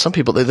time, but some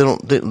people,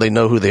 they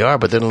know who they are,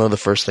 but they don't know the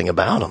first thing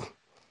about them.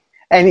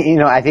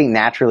 And, I think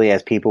naturally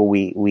as people,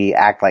 we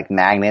act like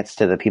magnets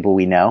to the people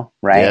we know,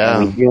 right?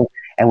 Yeah.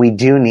 And we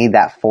do need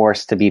that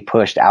force to be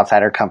pushed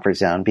outside our comfort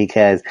zone,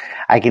 because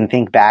I can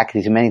think back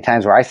to many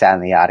times where I sat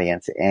in the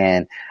audience,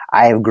 and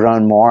I have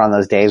grown more on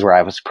those days where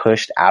I was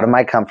pushed out of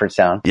my comfort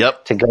zone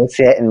to go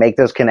sit and make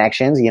those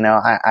connections.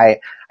 I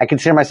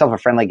consider myself a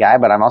friendly guy,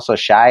 but I'm also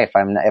shy if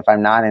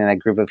I'm not in a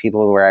group of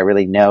people where I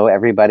really know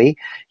everybody.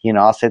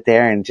 I'll sit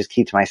there and just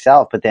keep to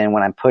myself. But then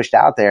when I'm pushed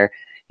out there,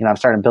 I'm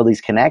starting to build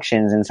these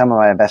connections, and some of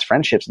my best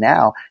friendships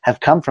now have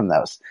come from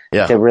those.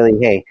 To really,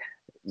 hey,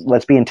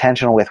 let's be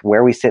intentional with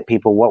where we sit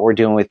people, what we're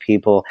doing with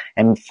people,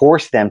 and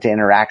force them to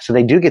interact so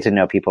they do get to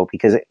know people.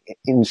 Because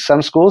in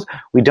some schools,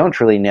 we don't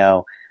truly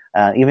know,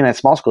 even at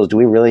small schools, do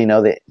we really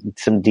know that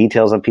some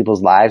details of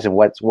people's lives and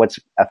what's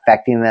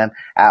affecting them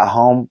at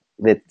home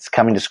that's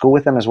coming to school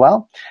with them as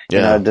well?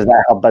 Yeah. Does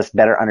that help us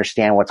better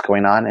understand what's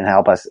going on and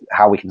help us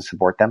how we can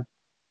support them?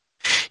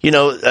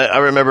 I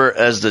remember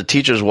as the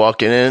teachers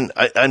walking in,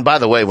 and by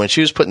the way, when she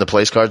was putting the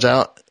place cards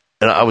out,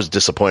 and I was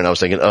disappointed. I was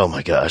thinking, oh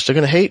my gosh, they're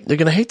going to hate, they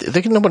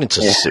can nobody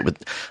to sit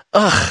with,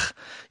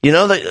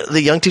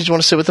 the young teachers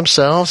want to sit with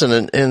themselves,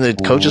 and the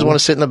coaches want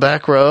to sit in the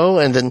back row,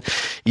 and then,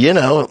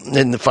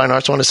 and the fine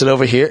arts want to sit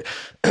over here.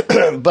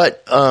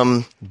 But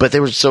they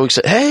were so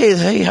excited.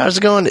 Hey, how's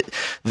it going?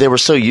 They were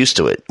so used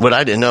to it. What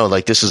I didn't know,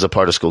 like, this is a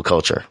part of school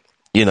culture.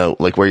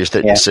 Like where you're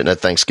sitting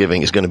at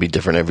Thanksgiving is going to be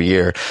different every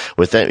year.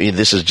 With that,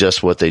 this is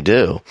just what they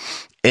do.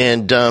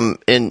 And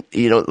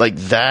like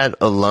that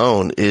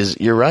alone is,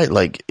 you're right.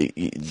 Like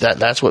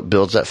that's what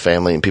builds that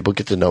family, and people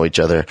get to know each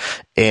other.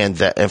 And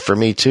for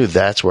me too,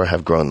 that's where I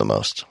have grown the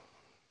most.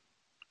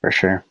 For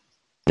sure.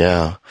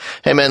 Yeah.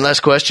 Hey man, last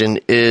question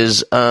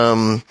is,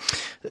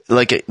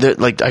 like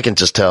I can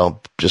just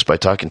tell just by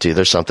talking to you,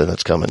 there's something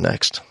that's coming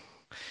next.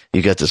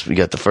 You got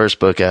the first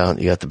book out.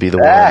 You got to Be the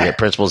One. You got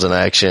Principles in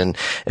Action.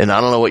 And I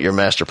don't know what your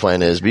master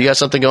plan is, but you got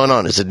something going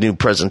on. Is it a new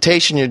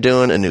presentation you're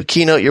doing, a new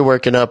keynote you're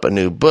working up, a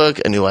new book,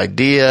 a new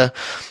idea,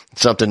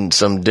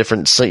 some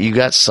different, so you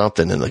got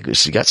something, and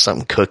you got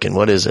something cooking.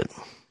 What is it?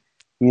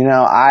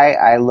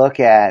 I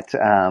look at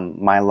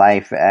my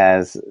life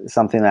as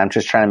something that I'm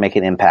just trying to make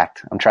an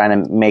impact. I'm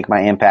trying to make my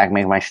impact,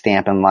 make my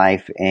stamp in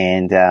life.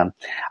 And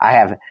I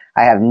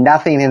have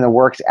nothing in the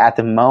works at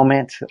the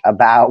moment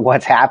about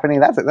what's happening.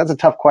 That's a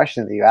tough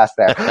question that you asked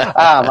there.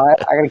 I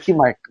got to keep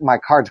my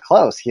cards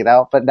close,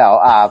 but no,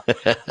 all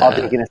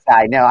taking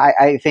aside. No,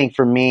 I think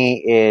for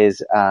me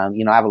is, I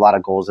have a lot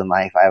of goals in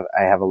life.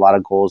 I have a lot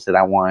of goals that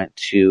I want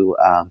to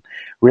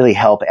really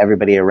help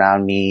everybody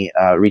around me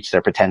reach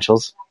their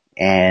potentials.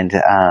 And,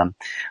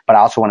 but I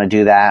also want to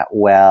do that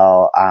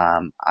while,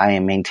 I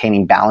am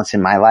maintaining balance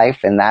in my life.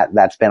 And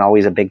that's been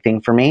always a big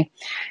thing for me.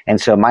 And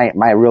so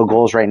my real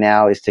goals right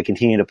now is to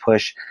continue to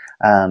push,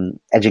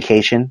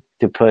 education,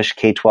 to push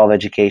K-12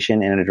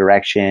 education in a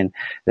direction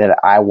that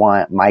I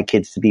want my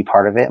kids to be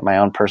part of it, my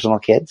own personal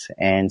kids.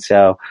 And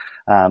so,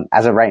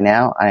 as of right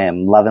now, I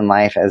am loving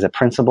life as a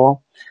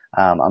principal.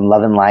 I'm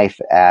loving life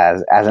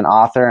as an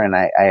author, and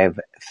I have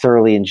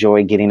thoroughly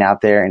enjoyed getting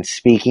out there and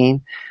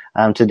speaking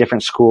to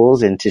different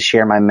schools and to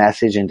share my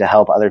message and to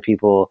help other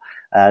people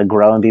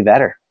grow and be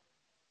better.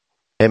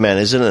 Hey man,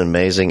 isn't it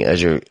amazing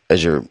as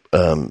you're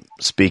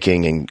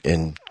speaking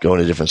and going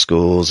to different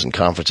schools and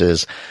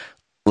conferences,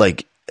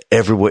 like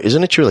everywhere?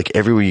 Isn't it true? Like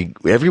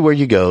everywhere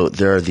you go,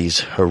 there are these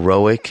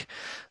heroic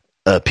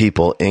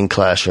people in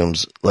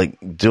classrooms, like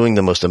doing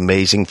the most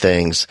amazing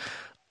things,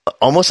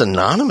 almost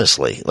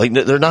anonymously. Like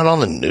they're not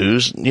on the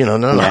news, they're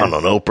not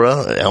on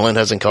Oprah. Ellen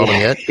hasn't called them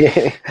yet.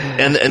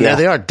 And there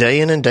they are, day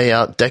in and day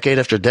out, decade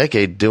after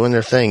decade, doing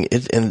their thing.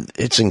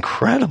 It's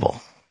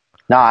incredible.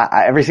 No,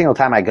 every single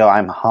time I go,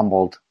 I'm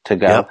humbled to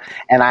go. Yep.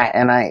 And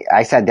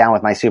I sat down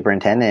with my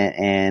superintendent,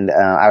 and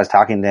I was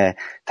talking to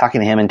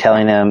him and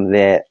telling him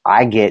that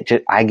I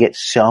get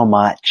so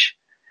much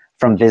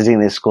from visiting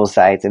these school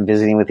sites and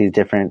visiting with these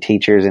different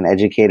teachers and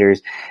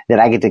educators that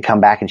I get to come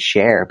back and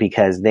share,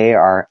 because they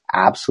are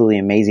absolutely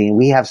amazing.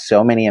 We have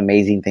so many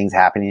amazing things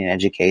happening in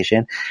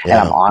education, and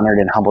I'm honored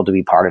and humbled to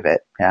be part of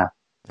it. Yeah.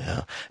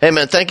 Yeah. Hey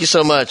man, thank you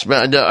so much,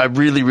 man. I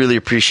really, really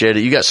appreciate it.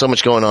 You got so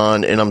much going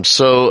on, and I'm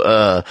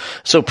so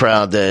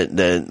proud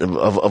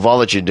of all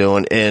that you're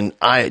doing. And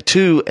I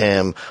too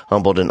am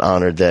humbled and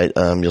honored that,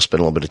 you'll spend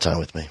a little bit of time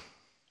with me.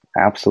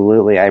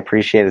 Absolutely. I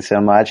appreciate it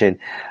so much. And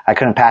I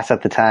couldn't pass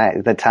up the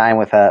time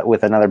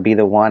with another Be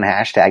The One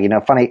hashtag. You know,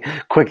 funny,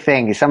 quick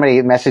thing.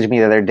 Somebody messaged me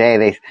the other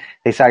day.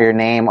 They saw your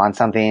name on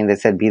something that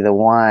said Be The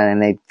One,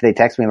 and they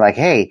texted me like,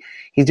 "Hey,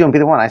 he's doing Be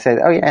The One." I said,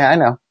 "Oh yeah, I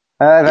know."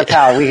 That's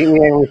how you're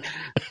going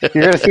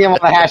to see him on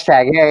the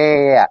hashtag.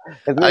 Yeah.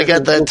 I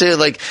got that too.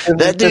 Like,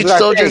 that dude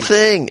stole your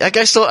thing. That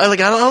guy stole, I don't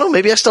know.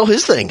 Maybe I stole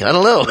his thing. I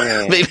don't know.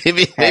 Yeah.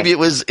 Maybe it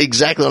was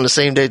exactly on the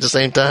same day at the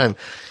same time.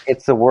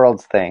 It's the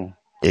world's thing.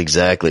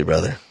 Exactly,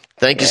 brother.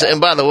 Thank you.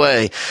 And by the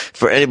way,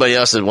 for anybody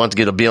else that wants to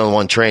get a Be On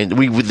One train,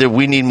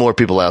 we need more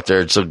people out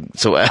there. So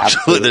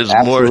absolutely, there's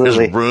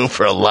room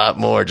for a lot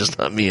more, just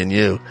not me and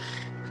you.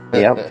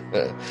 Yep.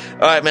 All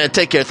right, man.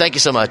 Take care. Thank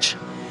you so much.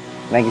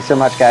 Thank you so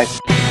much, guys.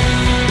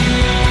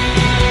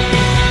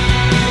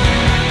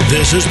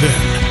 This has been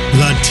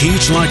the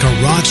Teach Like a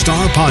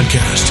Rockstar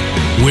podcast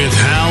with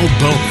Hal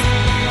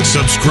Bowman.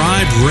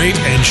 Subscribe, rate,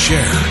 and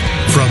share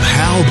from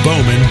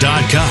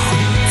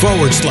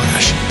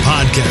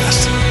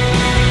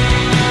halbowman.com/podcast.